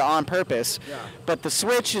them sort of on purpose. Yeah. But the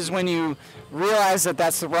switch is when you realize that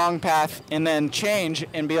that's the wrong path, and then change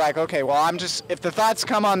and be like, okay, well, if the thoughts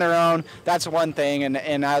come on their own, that's one thing,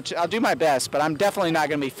 and I'll do my best, but I'm definitely not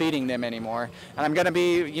going to be feeding them anymore, and I'm going to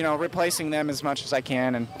be, replacing them as much as I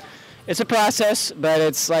can. And it's a process, but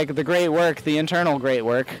it's like the great work, the internal great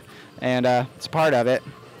work, and it's part of it.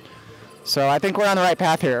 So I think we're on the right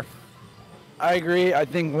path here. I agree. I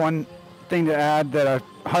think one thing to add that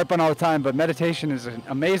I harp on all the time, but meditation is an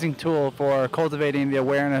amazing tool for cultivating the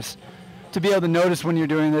awareness to be able to notice when you're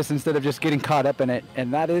doing this instead of just getting caught up in it,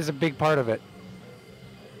 and that is a big part of it.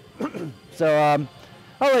 So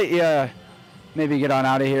I'll let you maybe get on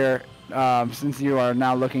out of here, since you are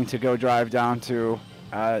now looking to go drive down to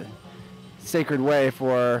Sacred Way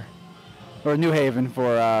or New Haven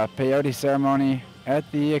for peyote ceremony at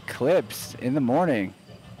the Eclipse in the morning.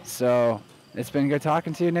 So it's been good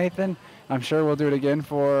talking to you, Nathan. I'm sure we'll do it again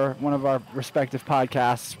for one of our respective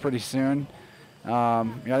podcasts pretty soon. You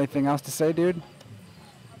got anything else to say, dude?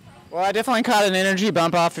 Well, I definitely caught an energy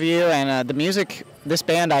bump off of you, and the music, this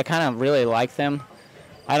band, I kind of really like them.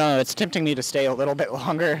 I don't know, it's tempting me to stay a little bit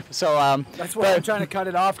longer. So that's why I'm trying to cut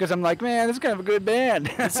it off, because I'm like, man, this is kind of a good band.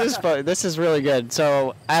 This is really good.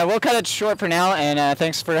 So I will cut it short for now, and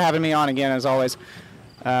thanks for having me on again, as always.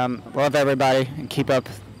 Love everybody, and keep up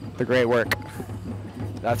the great work.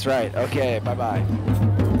 That's right. Okay, bye-bye.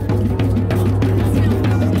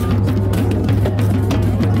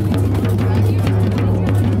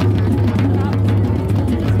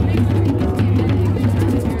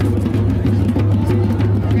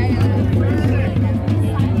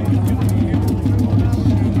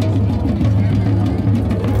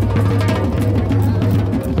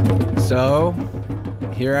 So,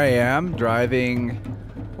 here I am driving,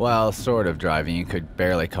 well, sort of driving, you could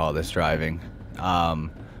barely call this driving.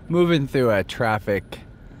 Moving through a traffic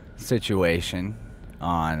situation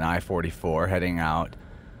on I-44, heading out,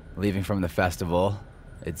 leaving from the festival.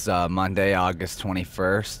 It's Monday, August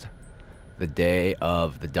 21st, the day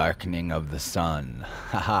of the darkening of the sun.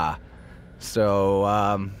 Haha. So,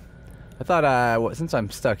 I thought, since I'm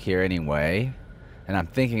stuck here anyway, and I'm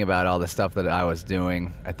thinking about all the stuff that I was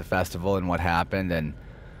doing at the festival and what happened and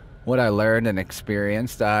what I learned and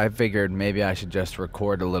experienced, I figured maybe I should just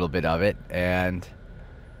record a little bit of it and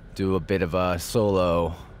do a bit of a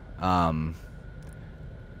solo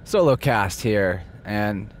cast here.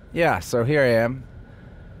 And yeah, so here I am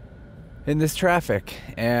in this traffic,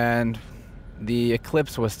 and the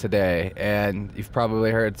eclipse was today, and you've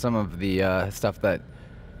probably heard some of the stuff that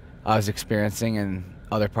I was experiencing in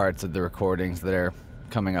other parts of the recordings that are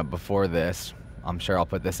coming up before this. I'm sure I'll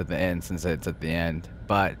put this at the end since it's at the end.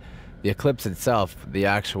 But the eclipse itself, the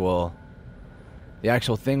actual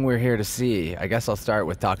thing we're here to see, I guess I'll start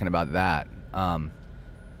with talking about that.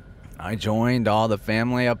 I joined all the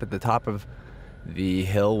family up at the top of the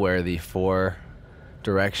hill where the 4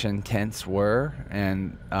 direction tents were,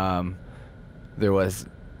 and there was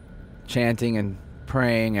chanting and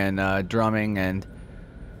praying and drumming and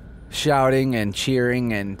shouting and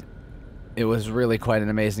cheering, and it was really quite an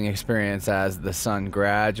amazing experience as the sun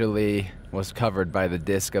gradually was covered by the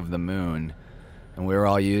disk of the moon. And we were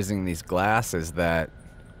all using these glasses that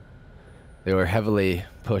they were heavily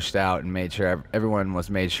pushed out and made sure everyone was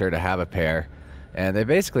made sure to have a pair. And they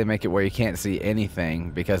basically make it where you can't see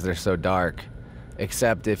anything because they're so dark,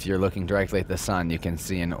 except if you're looking directly at the sun, you can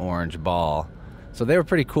see an orange ball. So they were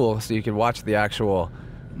pretty cool, so you could watch the actual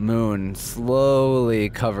moon slowly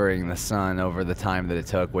covering the sun over the time that it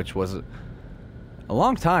took, which was a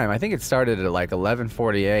long time. I think it started at like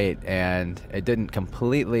 11:48, and it didn't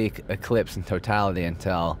completely eclipse in totality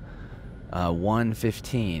until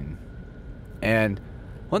 1:15. And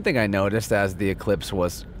one thing I noticed as the eclipse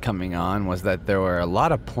was coming on was that there were a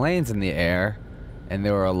lot of planes in the air, and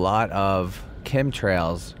there were a lot of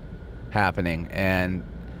chemtrails happening, and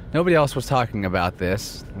nobody else was talking about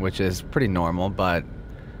this, which is pretty normal, but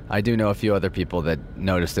I do know a few other people that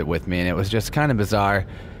noticed it with me, and it was just kind of bizarre.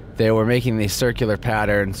 They were making these circular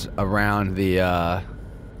patterns around the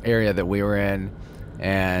area that we were in,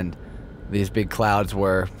 and these big clouds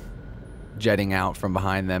were jetting out from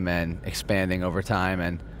behind them and expanding over time,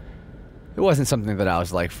 and it wasn't something that I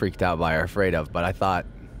was like freaked out by or afraid of, but I thought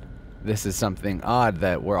this is something odd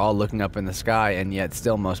that we're all looking up in the sky, and yet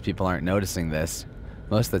still most people aren't noticing this.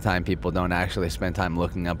 Most of the time people don't actually spend time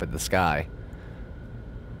looking up at the sky.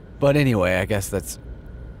 But anyway, I guess that's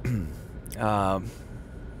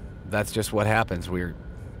just what happens. We're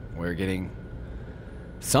getting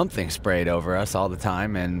something sprayed over us all the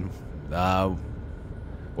time, and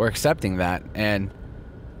we're accepting that. And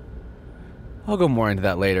I'll go more into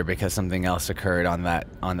that later because something else occurred on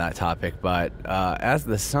that topic. But as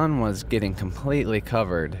the sun was getting completely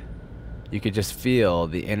covered, you could just feel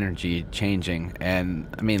the energy changing, and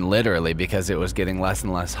I mean literally, because it was getting less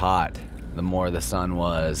and less hot the more the sun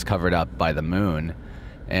was covered up by the moon.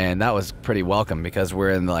 And that was pretty welcome because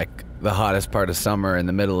we're in like the hottest part of summer, in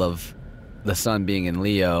the middle of the sun being in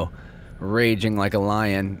Leo, raging like a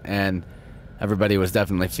lion, and everybody was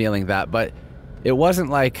definitely feeling that. But it wasn't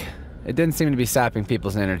like, it didn't seem to be sapping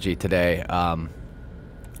people's energy today.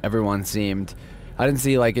 Everyone seemed, I didn't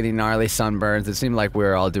see like any gnarly sunburns. It seemed like we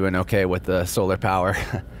were all doing okay with the solar power.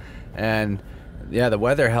 And yeah, the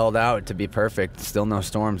weather held out to be perfect. Still no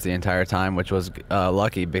storms the entire time, which was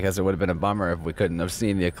lucky, because it would have been a bummer if we couldn't have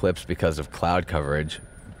seen the eclipse because of cloud coverage,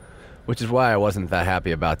 which is why I wasn't that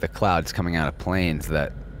happy about the clouds coming out of planes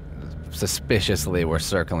that suspiciously were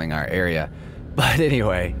circling our area. But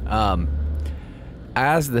anyway,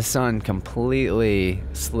 as the sun completely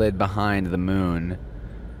slid behind the moon,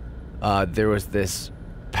 there was this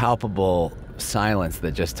palpable silence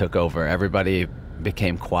that just took over. Everybody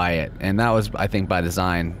became quiet, and that was, I think, by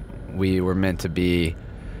design. We were meant to be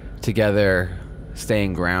together,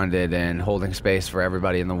 staying grounded and holding space for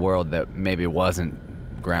everybody in the world that maybe wasn't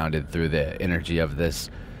grounded through the energy of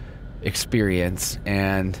this experience.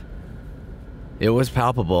 And it was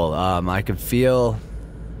palpable. I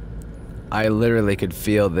literally could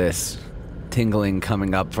feel this tingling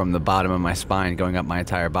coming up from the bottom of my spine, going up my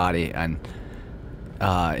entire body, and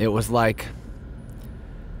it was like,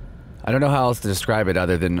 I don't know how else to describe it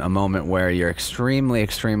other than a moment where you're extremely,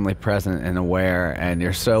 extremely present and aware, and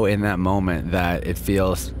you're so in that moment that it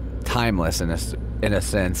feels timeless in a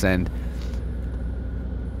sense. And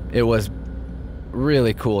it was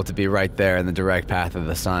really cool to be right there in the direct path of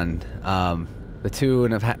the sun. The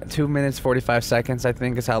 2 minutes 45 seconds, I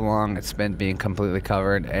think, is how long it spent being completely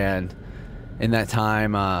covered. And in that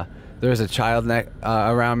time, there was a child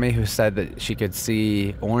around me who said that she could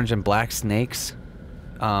see orange and black snakes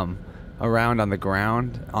around on the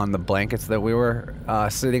ground on the blankets that we were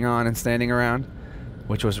sitting on and standing around,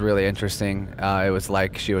 which was really interesting. It was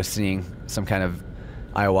like she was seeing some kind of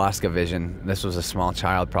ayahuasca vision. This was a small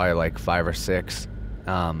child, probably like 5 or 6.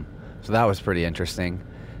 So that was pretty interesting.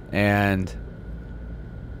 And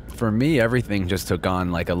for me, everything just took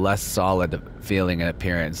on like a less solid feeling and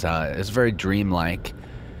appearance. It was very dreamlike.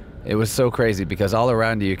 It was so crazy because all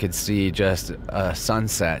around you could see just a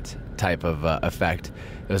sunset type of effect.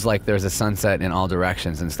 It was like there's a sunset in all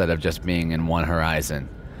directions instead of just being in one horizon.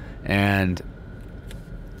 And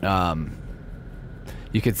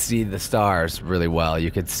you could see the stars really well.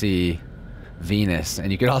 You could see Venus,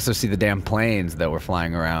 and you could also see the damn planes that were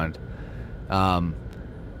flying around. And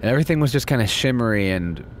everything was just kind of shimmery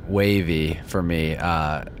and wavy for me.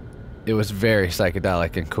 It was very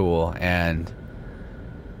psychedelic and cool, and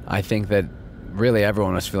I think that really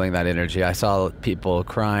everyone was feeling that energy. I saw people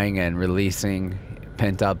crying and releasing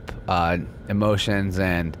pent-up emotions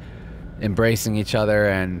and embracing each other,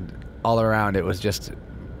 and all around it was just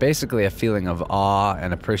basically a feeling of awe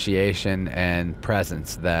and appreciation and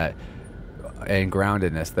presence and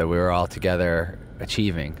groundedness that we were all together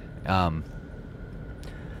achieving. And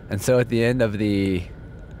so at the end of the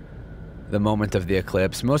moment of the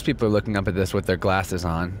eclipse, most people are looking up at this with their glasses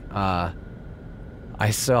on. I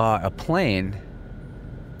saw a plane,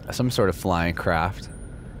 some sort of flying craft,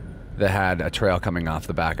 that had a trail coming off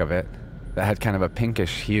the back of it, that had kind of a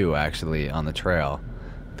pinkish hue actually on the trail,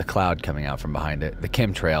 the cloud coming out from behind it, the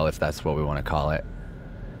chemtrail, if that's what we want to call it.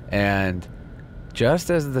 And just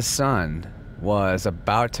as the sun was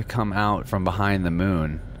about to come out from behind the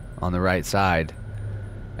moon on the right side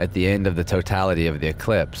at the end of the totality of the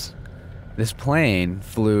eclipse, this plane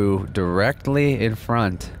flew directly in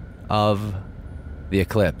front of the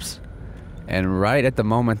eclipse. And right at the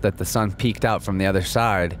moment that the sun peeked out from the other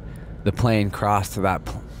side, the plane crossed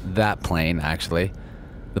that plane, actually.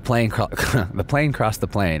 The plane crossed the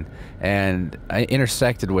plane and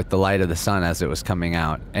intersected with the light of the sun as it was coming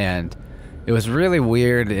out. And it was really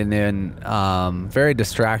weird and then very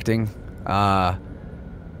distracting. And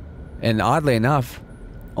oddly enough,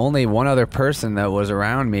 only one other person that was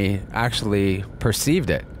around me actually perceived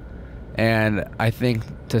it. And I think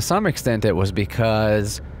to some extent it was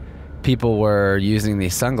because people were using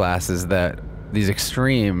these sunglasses, these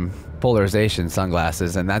extreme polarization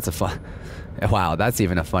sunglasses, and that's that's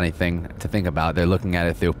even a funny thing to think about. They're looking at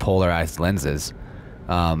it through polarized lenses.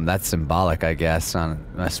 That's symbolic, I guess,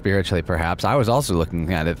 spiritually perhaps. I was also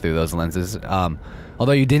looking at it through those lenses.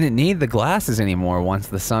 Although you didn't need the glasses anymore once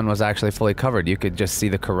the sun was actually fully covered. You could just see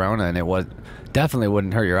the corona, and it definitely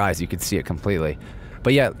wouldn't hurt your eyes. You could see it completely.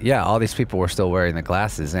 But yeah, all these people were still wearing the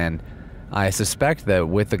glasses, and I suspect that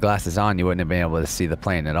with the glasses on, you wouldn't have been able to see the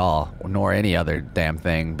plane at all, nor any other damn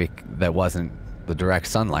thing that wasn't the direct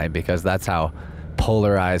sunlight, because that's how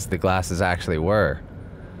polarized the glasses actually were.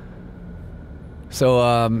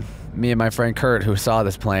 So me and my friend Kurt, who saw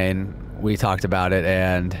this plane, we talked about it,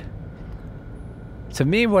 and to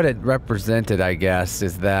me what it represented, I guess,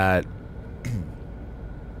 is that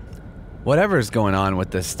whatever's going on with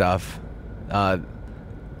this stuff,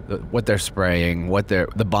 what they're spraying,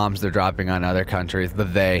 the bombs they're dropping on other countries,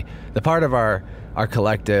 the part of our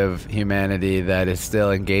collective humanity that is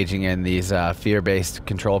still engaging in these fear-based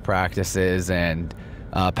control practices and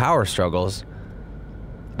power struggles,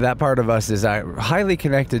 that part of us is highly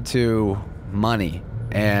connected to money.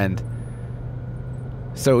 And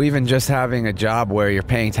so even just having a job where you're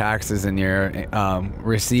paying taxes and you're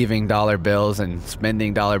receiving dollar bills and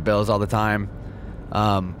spending dollar bills all the time,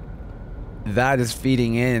 that is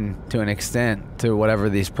feeding in to an extent to whatever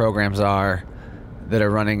these programs are that are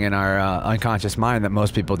running in our unconscious mind that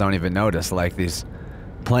most people don't even notice, like these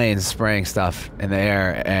planes spraying stuff in the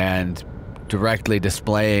air and directly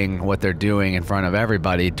displaying what they're doing in front of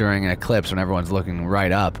everybody during an eclipse when everyone's looking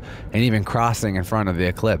right up, and even crossing in front of the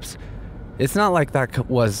eclipse. It's not like that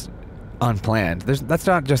was unplanned. That's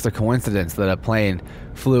not just a coincidence that a plane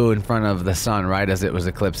flew in front of the sun right as it was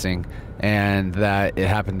eclipsing, and that it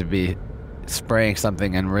happened to be spraying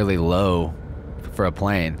something and really low for a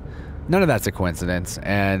plane. None of that's a coincidence,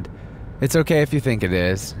 and it's okay if you think it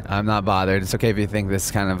is. I'm not bothered. It's okay if you think this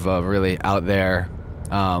is kind of a really out there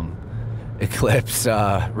eclipse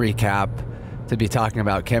recap to be talking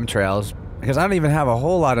about chemtrails, because I don't even have a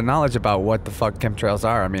whole lot of knowledge about what the fuck chemtrails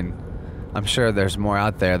are. I mean, I'm sure there's more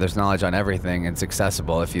out there. There's knowledge on everything. It's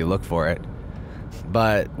accessible if you look for it.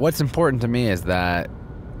 But what's important to me is that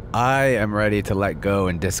I am ready to let go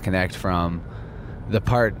and disconnect from the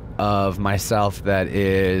part of myself that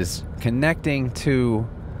is connecting to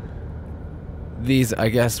these, I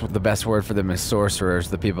guess the best word for them is sorcerers,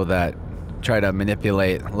 the people that try to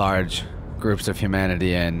manipulate large groups of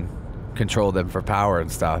humanity and control them for power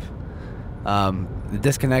and stuff.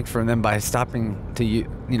 Disconnect from them by stopping to,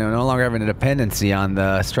 no longer having a dependency on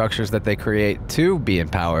the structures that they create to be in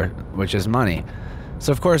power, which is money.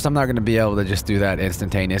 So of course I'm not going to be able to just do that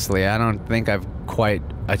instantaneously. I don't think I've quite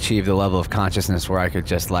achieved the level of consciousness where I could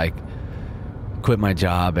just like quit my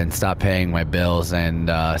job and stop paying my bills and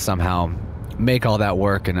somehow make all that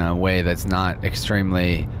work in a way that's not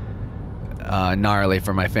extremely gnarly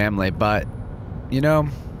for my family. But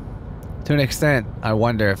to an extent, I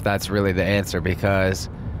wonder if that's really the answer, because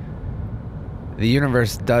the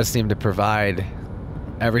universe does seem to provide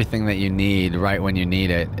everything that you need right when you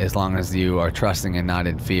need it, as long as you are trusting and not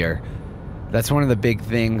in fear. That's one of the big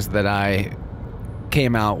things that I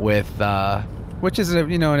came out with, which is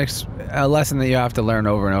a lesson that you have to learn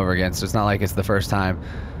over and over again, so it's not like it's the first time.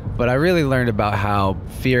 But I really learned about how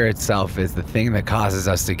fear itself is the thing that causes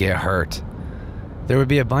us to get hurt. There would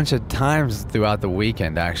be a bunch of times throughout the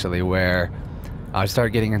weekend, actually, where I would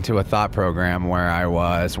start getting into a thought program where I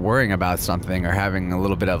was worrying about something or having a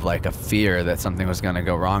little bit of like a fear that something was going to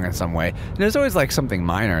go wrong in some way. And there's always like something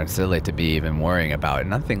minor and silly to be even worrying about.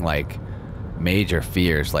 Nothing like major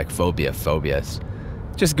fears like phobias.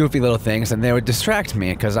 Just goofy little things, and they would distract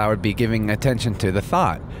me because I would be giving attention to the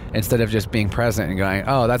thought instead of just being present and going,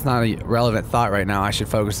 oh, that's not a relevant thought right now. I should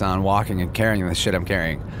focus on walking and carrying the shit I'm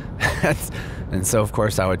carrying. And so, of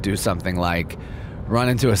course, I would do something like run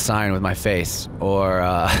into a sign with my face, or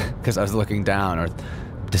because I was looking down, or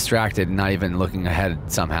distracted and not even looking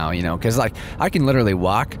ahead somehow, because like I can literally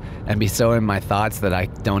walk and be so in my thoughts that I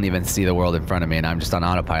don't even see the world in front of me and I'm just on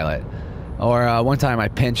autopilot. Or one time I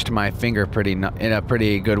pinched my finger in a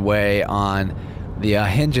pretty good way on the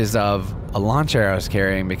hinges of a lawn chair I was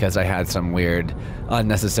carrying because I had some weird,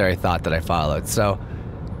 unnecessary thought that I followed. So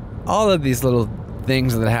all of these little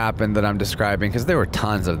things that happened that I'm describing, because there were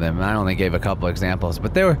tons of them, and I only gave a couple examples,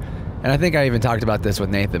 but they were, and I think I even talked about this with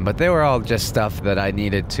Nathan, but they were all just stuff that I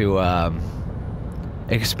needed to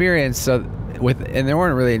experience. And there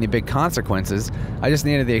weren't really any big consequences. I just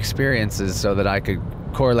needed the experiences so that I could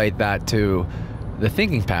correlate that to the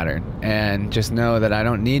thinking pattern and just know that I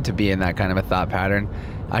don't need to be in that kind of a thought pattern.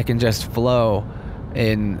 I can just flow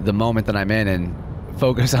in the moment that I'm in and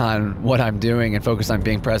focus on what I'm doing and focus on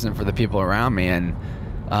being present for the people around me, and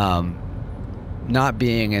not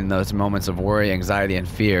being in those moments of worry, anxiety, and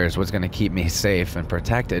fear is what's going to keep me safe and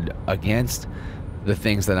protected against the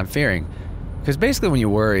things that I'm fearing. Because basically when you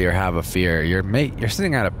worry or have a fear, you're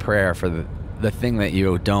sending out a prayer for the thing that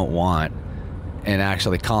you don't want and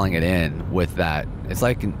actually calling it in with that. It's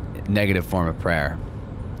like a negative form of prayer.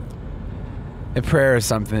 And prayer is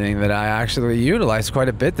something that I actually utilized quite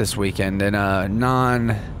a bit this weekend in a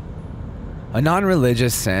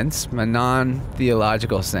non-religious sense, a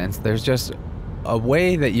non-theological sense. There's just a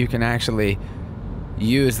way that you can actually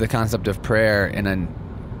use the concept of prayer in a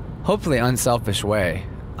hopefully unselfish way.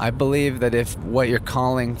 I believe that if what you're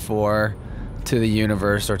calling for to the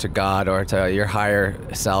universe or to God or to your higher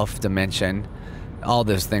self dimension, all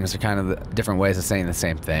those things are kind of the different ways of saying the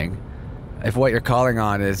same thing. If what you're calling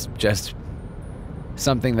on is just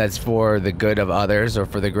something that's for the good of others or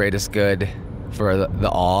for the greatest good for the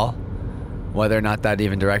all, whether or not that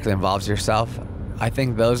even directly involves yourself, I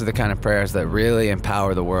think those are the kind of prayers that really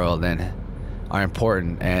empower the world and are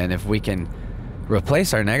important. And if we can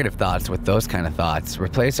replace our negative thoughts with those kind of thoughts,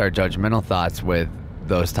 replace our judgmental thoughts with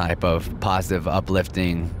those type of positive,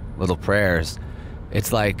 uplifting little prayers,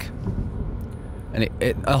 it's like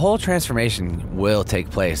a whole transformation will take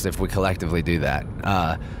place if we collectively do that.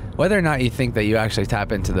 Whether or not you think that you actually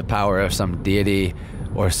tap into the power of some deity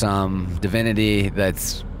or some divinity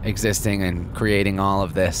that's existing and creating all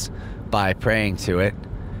of this by praying to it,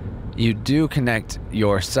 you do connect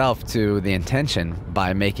yourself to the intention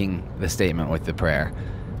by making the statement with the prayer.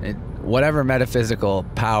 Whatever metaphysical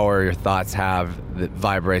power your thoughts have that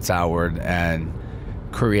vibrates outward and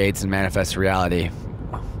creates and manifests reality,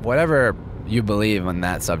 whatever you believe on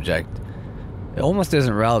that subject, it almost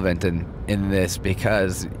isn't relevant in this,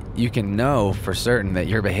 because you can know for certain that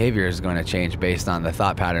your behavior is going to change based on the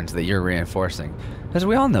thought patterns that you're reinforcing, because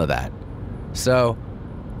we all know that. So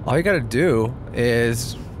all you got to do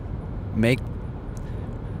is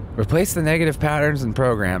replace the negative patterns and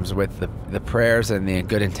programs with the prayers and the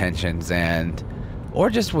good intentions, or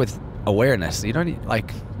just with awareness. You don't need,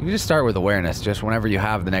 you just start with awareness. Just whenever you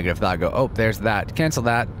have the negative thought, go, oh, there's that, cancel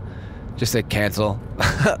that, just say cancel.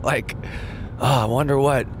 Like, oh, I wonder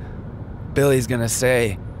what Billy's gonna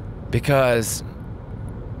say because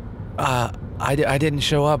I didn't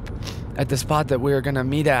show up at the spot that we were gonna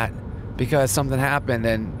meet at because something happened,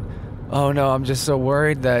 and oh no, I'm just so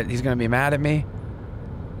worried that he's gonna be mad at me.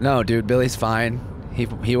 No, dude, Billy's fine.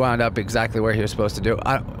 He wound up exactly where he was supposed to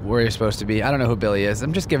where he was supposed to be. I don't know who Billy is.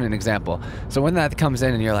 I'm just giving an example. So when that comes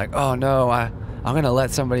in and you're like, oh no, I'm gonna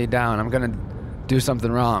let somebody down, I'm gonna do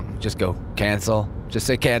something wrong, just go cancel. Just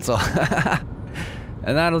say cancel.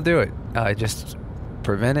 And that'll do it. Just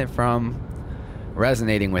prevent it from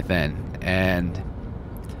resonating within. And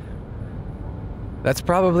that's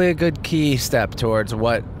probably a good key step towards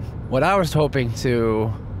what I was hoping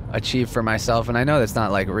to achieve for myself. And I know that's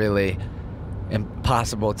not like really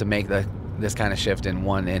impossible to make this kind of shift in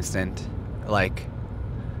one instant. Like,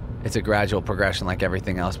 it's a gradual progression like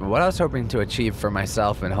everything else. But what I was hoping to achieve for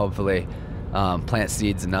myself and hopefully plant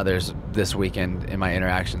seeds in others this weekend in my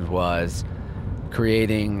interactions was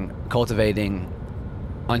cultivating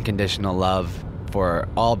unconditional love for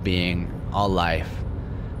all being, all life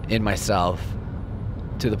in myself,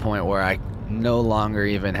 to the point where I no longer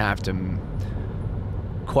even have to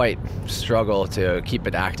quite struggle to keep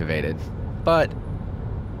it activated. But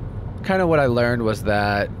kind of what I learned was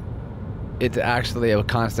that it's actually a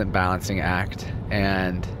constant balancing act,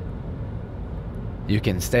 and you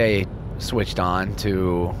can stay switched on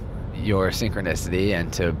to your synchronicity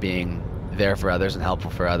and to being there for others and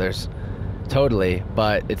helpful for others, totally,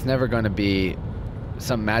 but it's never going to be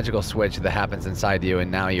some magical switch that happens inside you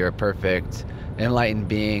and now you're a perfect enlightened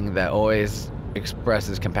being that always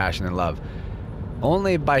expresses compassion and love.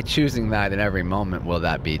 Only by choosing that in every moment will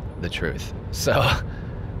that be the truth. So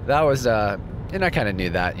that was and I kind of knew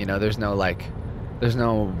that, you know, there's no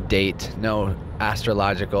date, no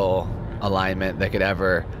astrological alignment that could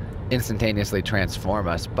ever instantaneously transform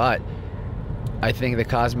us, but I think the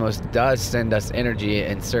cosmos does send us energy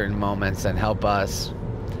in certain moments and help us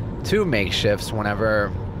to make shifts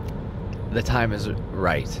whenever the time is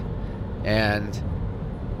right. And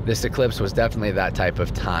this eclipse was definitely that type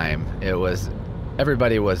of time.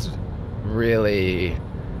 Everybody was really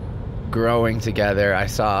growing together. I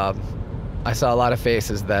saw a lot of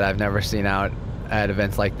faces that I've never seen out at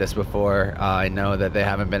events like this before. I know that they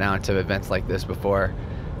haven't been out to events like this before,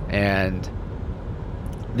 and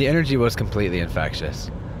the energy was completely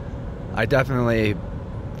infectious. I definitely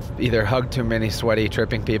either hugged too many sweaty,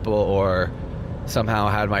 tripping people, or somehow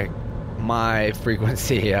had my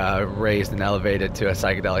frequency raised and elevated to a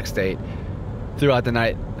psychedelic state throughout the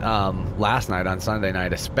night, last night on Sunday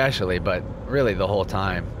night especially, but really the whole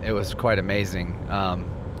time. It was quite amazing. I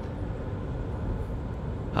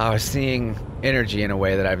was seeing energy in a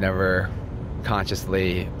way that I've never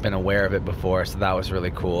consciously been aware of it before, so that was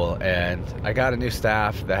really cool. And I got a new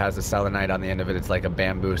staff that has a selenite on the end of it. It's like a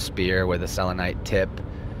bamboo spear with a selenite tip,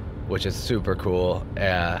 which is super cool.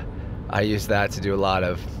 I use that to do a lot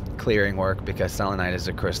of clearing work because selenite is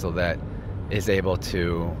a crystal that is able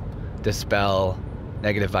to dispel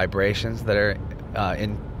negative vibrations that are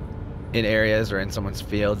in areas or in someone's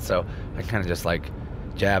field. So I kind of just like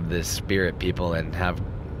jab this spirit people and have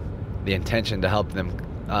the intention to help them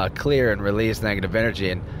clear and release negative energy.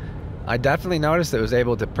 And I definitely noticed it was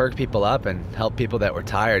able to perk people up and help people that were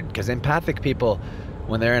tired, because empathic people,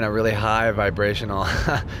 when they're in a really high vibrational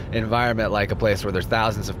environment, like a place where there's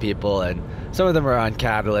thousands of people and some of them are on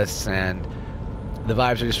catalysts and the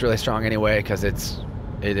vibes are just really strong anyway because it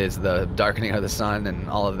is the darkening of the sun and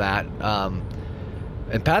all of that.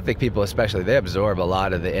 Empathic people especially, they absorb a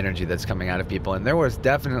lot of the energy that's coming out of people, and there was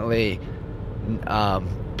definitely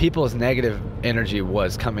people's negative energy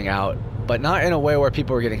was coming out, but not in a way where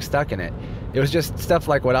people were getting stuck in it. It was just stuff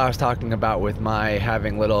like what I was talking about with my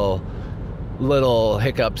having little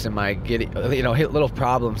hiccups in my little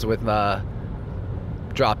problems with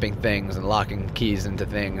dropping things and locking keys into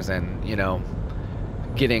things, and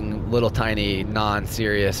getting little tiny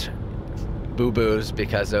non-serious boo-boos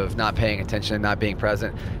because of not paying attention and not being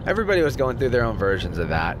present. Everybody was going through their own versions of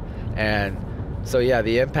that. And so yeah,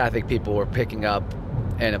 the empathic people were picking up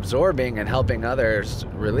and absorbing and helping others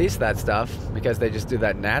release that stuff because they just do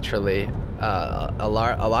that naturally. A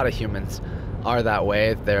lot of humans are that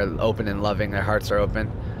way. They're open and loving, their hearts are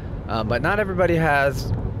open. But not everybody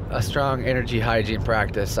has a strong energy hygiene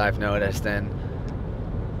practice, I've noticed, and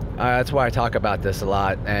that's why I talk about this a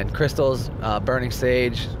lot. And crystals, burning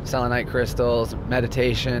sage, selenite crystals,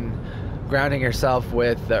 meditation, grounding yourself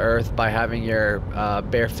with the earth by having your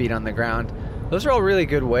bare feet on the ground. Those are all really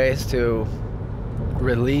good ways to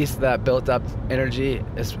release that built up energy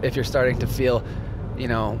if you're starting to feel,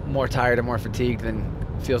 more tired and more fatigued than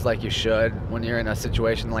feels like you should when you're in a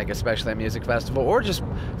situation like especially a music festival, or just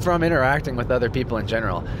from interacting with other people in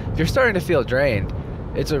general. If you're starting to feel drained,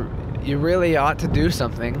 you really ought to do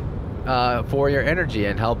something for your energy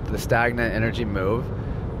and help the stagnant energy move.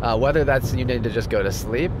 Whether that's you need to just go to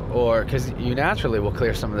sleep, or because you naturally will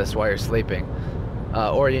clear some of this while you're sleeping,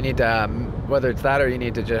 or you need to, whether it's that or you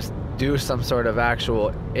need to just do some sort of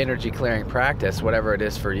actual energy clearing practice, whatever it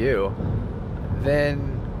is for you, then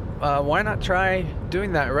why not try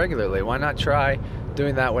doing that regularly? Why not try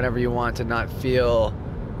doing that whenever you want to not feel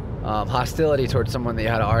hostility towards someone that you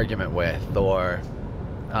had an argument with, or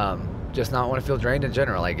just not want to feel drained in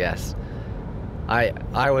general, I guess.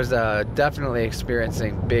 I was definitely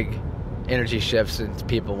experiencing big energy shifts in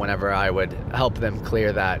people whenever I would help them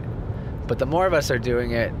clear that. But the more of us are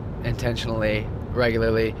doing it intentionally,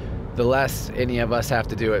 regularly, the less any of us have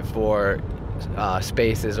to do it for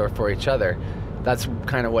spaces or for each other. That's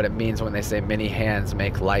kind of what it means when they say many hands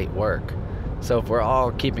make light work. So if we're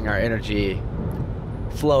all keeping our energy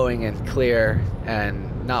flowing and clear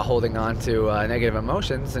and not holding on to negative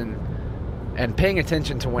emotions and paying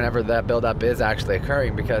attention to whenever that buildup is actually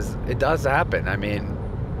occurring, because it does happen. I mean,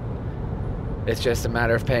 it's just a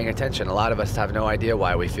matter of paying attention. A lot of us have no idea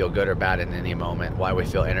why we feel good or bad in any moment, why we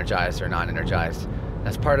feel energized or not energized.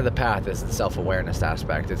 That's part of the path, is the self-awareness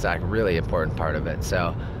aspect. It's a really important part of it.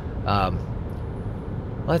 So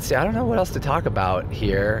let's see, I don't know what else to talk about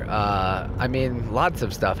here. I mean, lots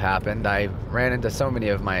of stuff happened. I ran into so many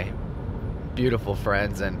of my beautiful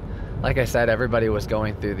friends, and like I said, everybody was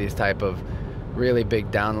going through these type of really big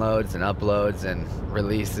downloads and uploads and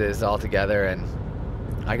releases all together, and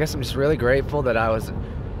I guess I'm just really grateful that I was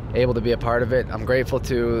able to be a part of it. I'm grateful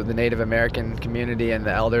to the Native American community and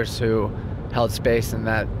the elders who held space in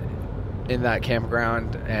that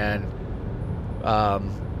campground and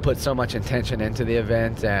put so much intention into the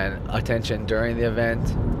event and attention during the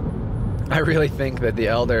event. I really think that the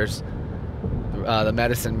elders, the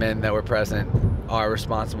medicine men that were present, are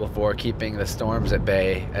responsible for keeping the storms at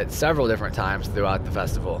bay at several different times throughout the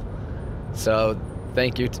festival. So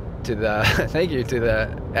thank you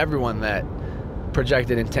to everyone that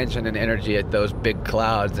projected intention and energy at those big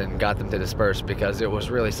clouds and got them to disperse, because it was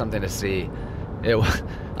really something to see.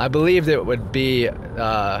 I believed it would be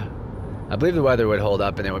I believe the weather would hold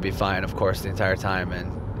up and it would be fine, of course, the entire time,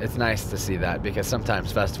 and it's nice to see that, because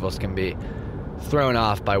sometimes festivals can be thrown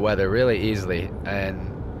off by weather really easily. And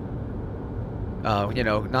you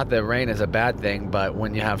know, not that rain is a bad thing, but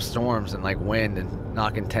when you have storms and like wind and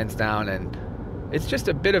knocking tents down, and it's just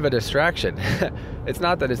a bit of a distraction. It's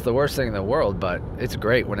not that it's the worst thing in the world, but it's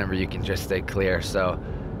great whenever you can just stay clear. So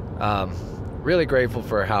really grateful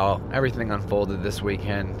for how everything unfolded this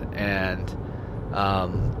weekend, and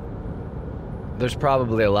there's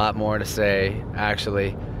probably a lot more to say,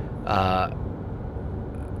 actually.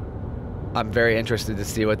 I'm very interested to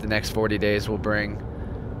see what the next 40 days will bring.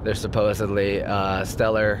 There's supposedly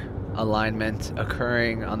stellar alignment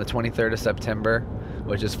occurring on the 23rd of September,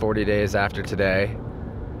 which is 40 days after today,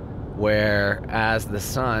 where as the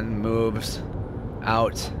sun moves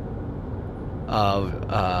out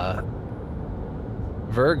of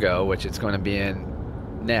Virgo, which it's going to be in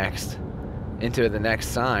next, into the next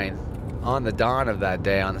sign, on the dawn of that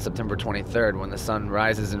day, on September 23rd, when the sun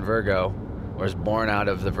rises in Virgo, or is born out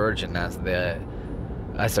of the Virgin, as the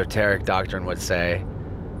esoteric doctrine would say,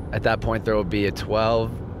 at that point there will be a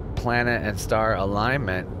 12 planet and star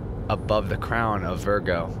alignment above the crown of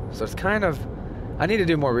Virgo. So it's kind of, I need to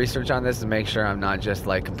do more research on this to make sure I'm not just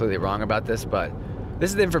like completely wrong about this, but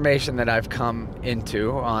this is the information that I've come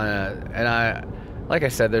into like I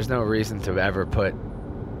said, there's no reason to ever put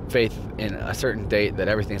faith in a certain date that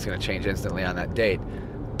everything's going to change instantly on that date.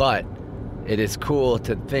 But it is cool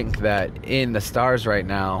to think that in the stars right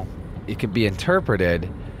now, it could be interpreted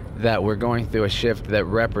that we're going through a shift that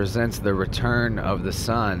represents the return of the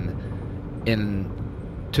sun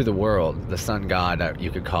to the world, the sun god, you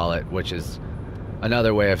could call it, which is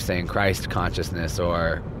another way of saying Christ consciousness,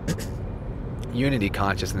 or unity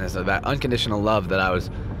consciousness, of that unconditional love that I was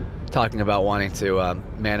talking about wanting to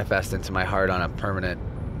manifest into my heart on a permanent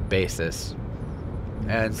basis.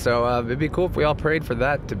 And so it'd be cool if we all prayed for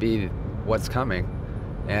that to be what's coming,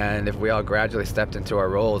 and if we all gradually stepped into our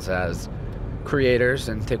roles as creators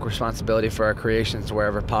and take responsibility for our creations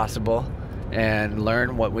wherever possible, and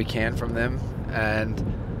learn what we can from them, and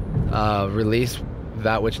release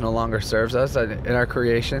that which no longer serves us in our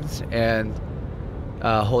creations, and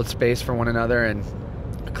hold space for one another, and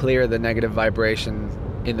clear the negative vibration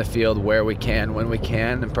in the field where we can, when we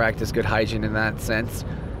can, and practice good hygiene in that sense,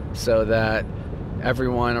 so that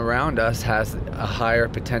everyone around us has a higher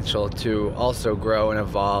potential to also grow and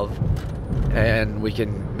evolve and we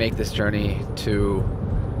can make this journey to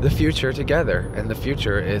the future together. And the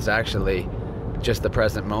future is actually just the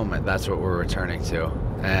present moment. That's what we're returning to.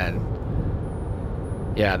 And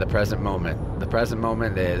yeah, the present moment. The present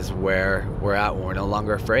moment is where we're at when we're no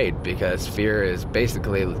longer afraid, because fear is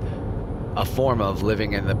basically a form of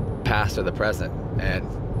living in the past or the present.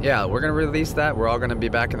 And yeah, we're going to release that. We're all going to be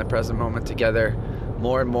back in the present moment together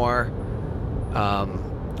more and more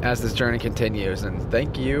as this journey continues. And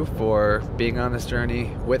thank you for being on this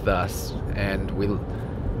journey with us. And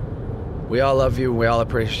we all love you. We all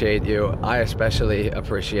appreciate you. I especially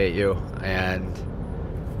appreciate you. And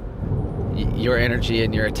your energy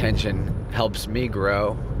and your attention helps me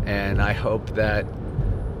grow. And I hope that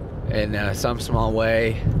in some small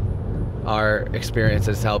way our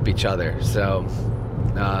experiences help each other. So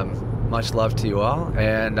much love to you all,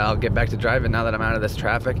 and I'll get back to driving now that I'm out of this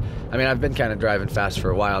traffic. I mean, I've been kind of driving fast for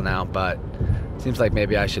a while now, but it seems like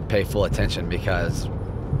maybe I should pay full attention, because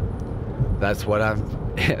that's what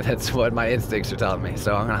that's what my instincts are telling me.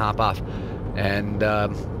 So I'm gonna hop off, and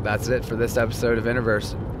that's it for this episode of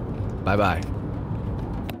Interverse. Bye bye.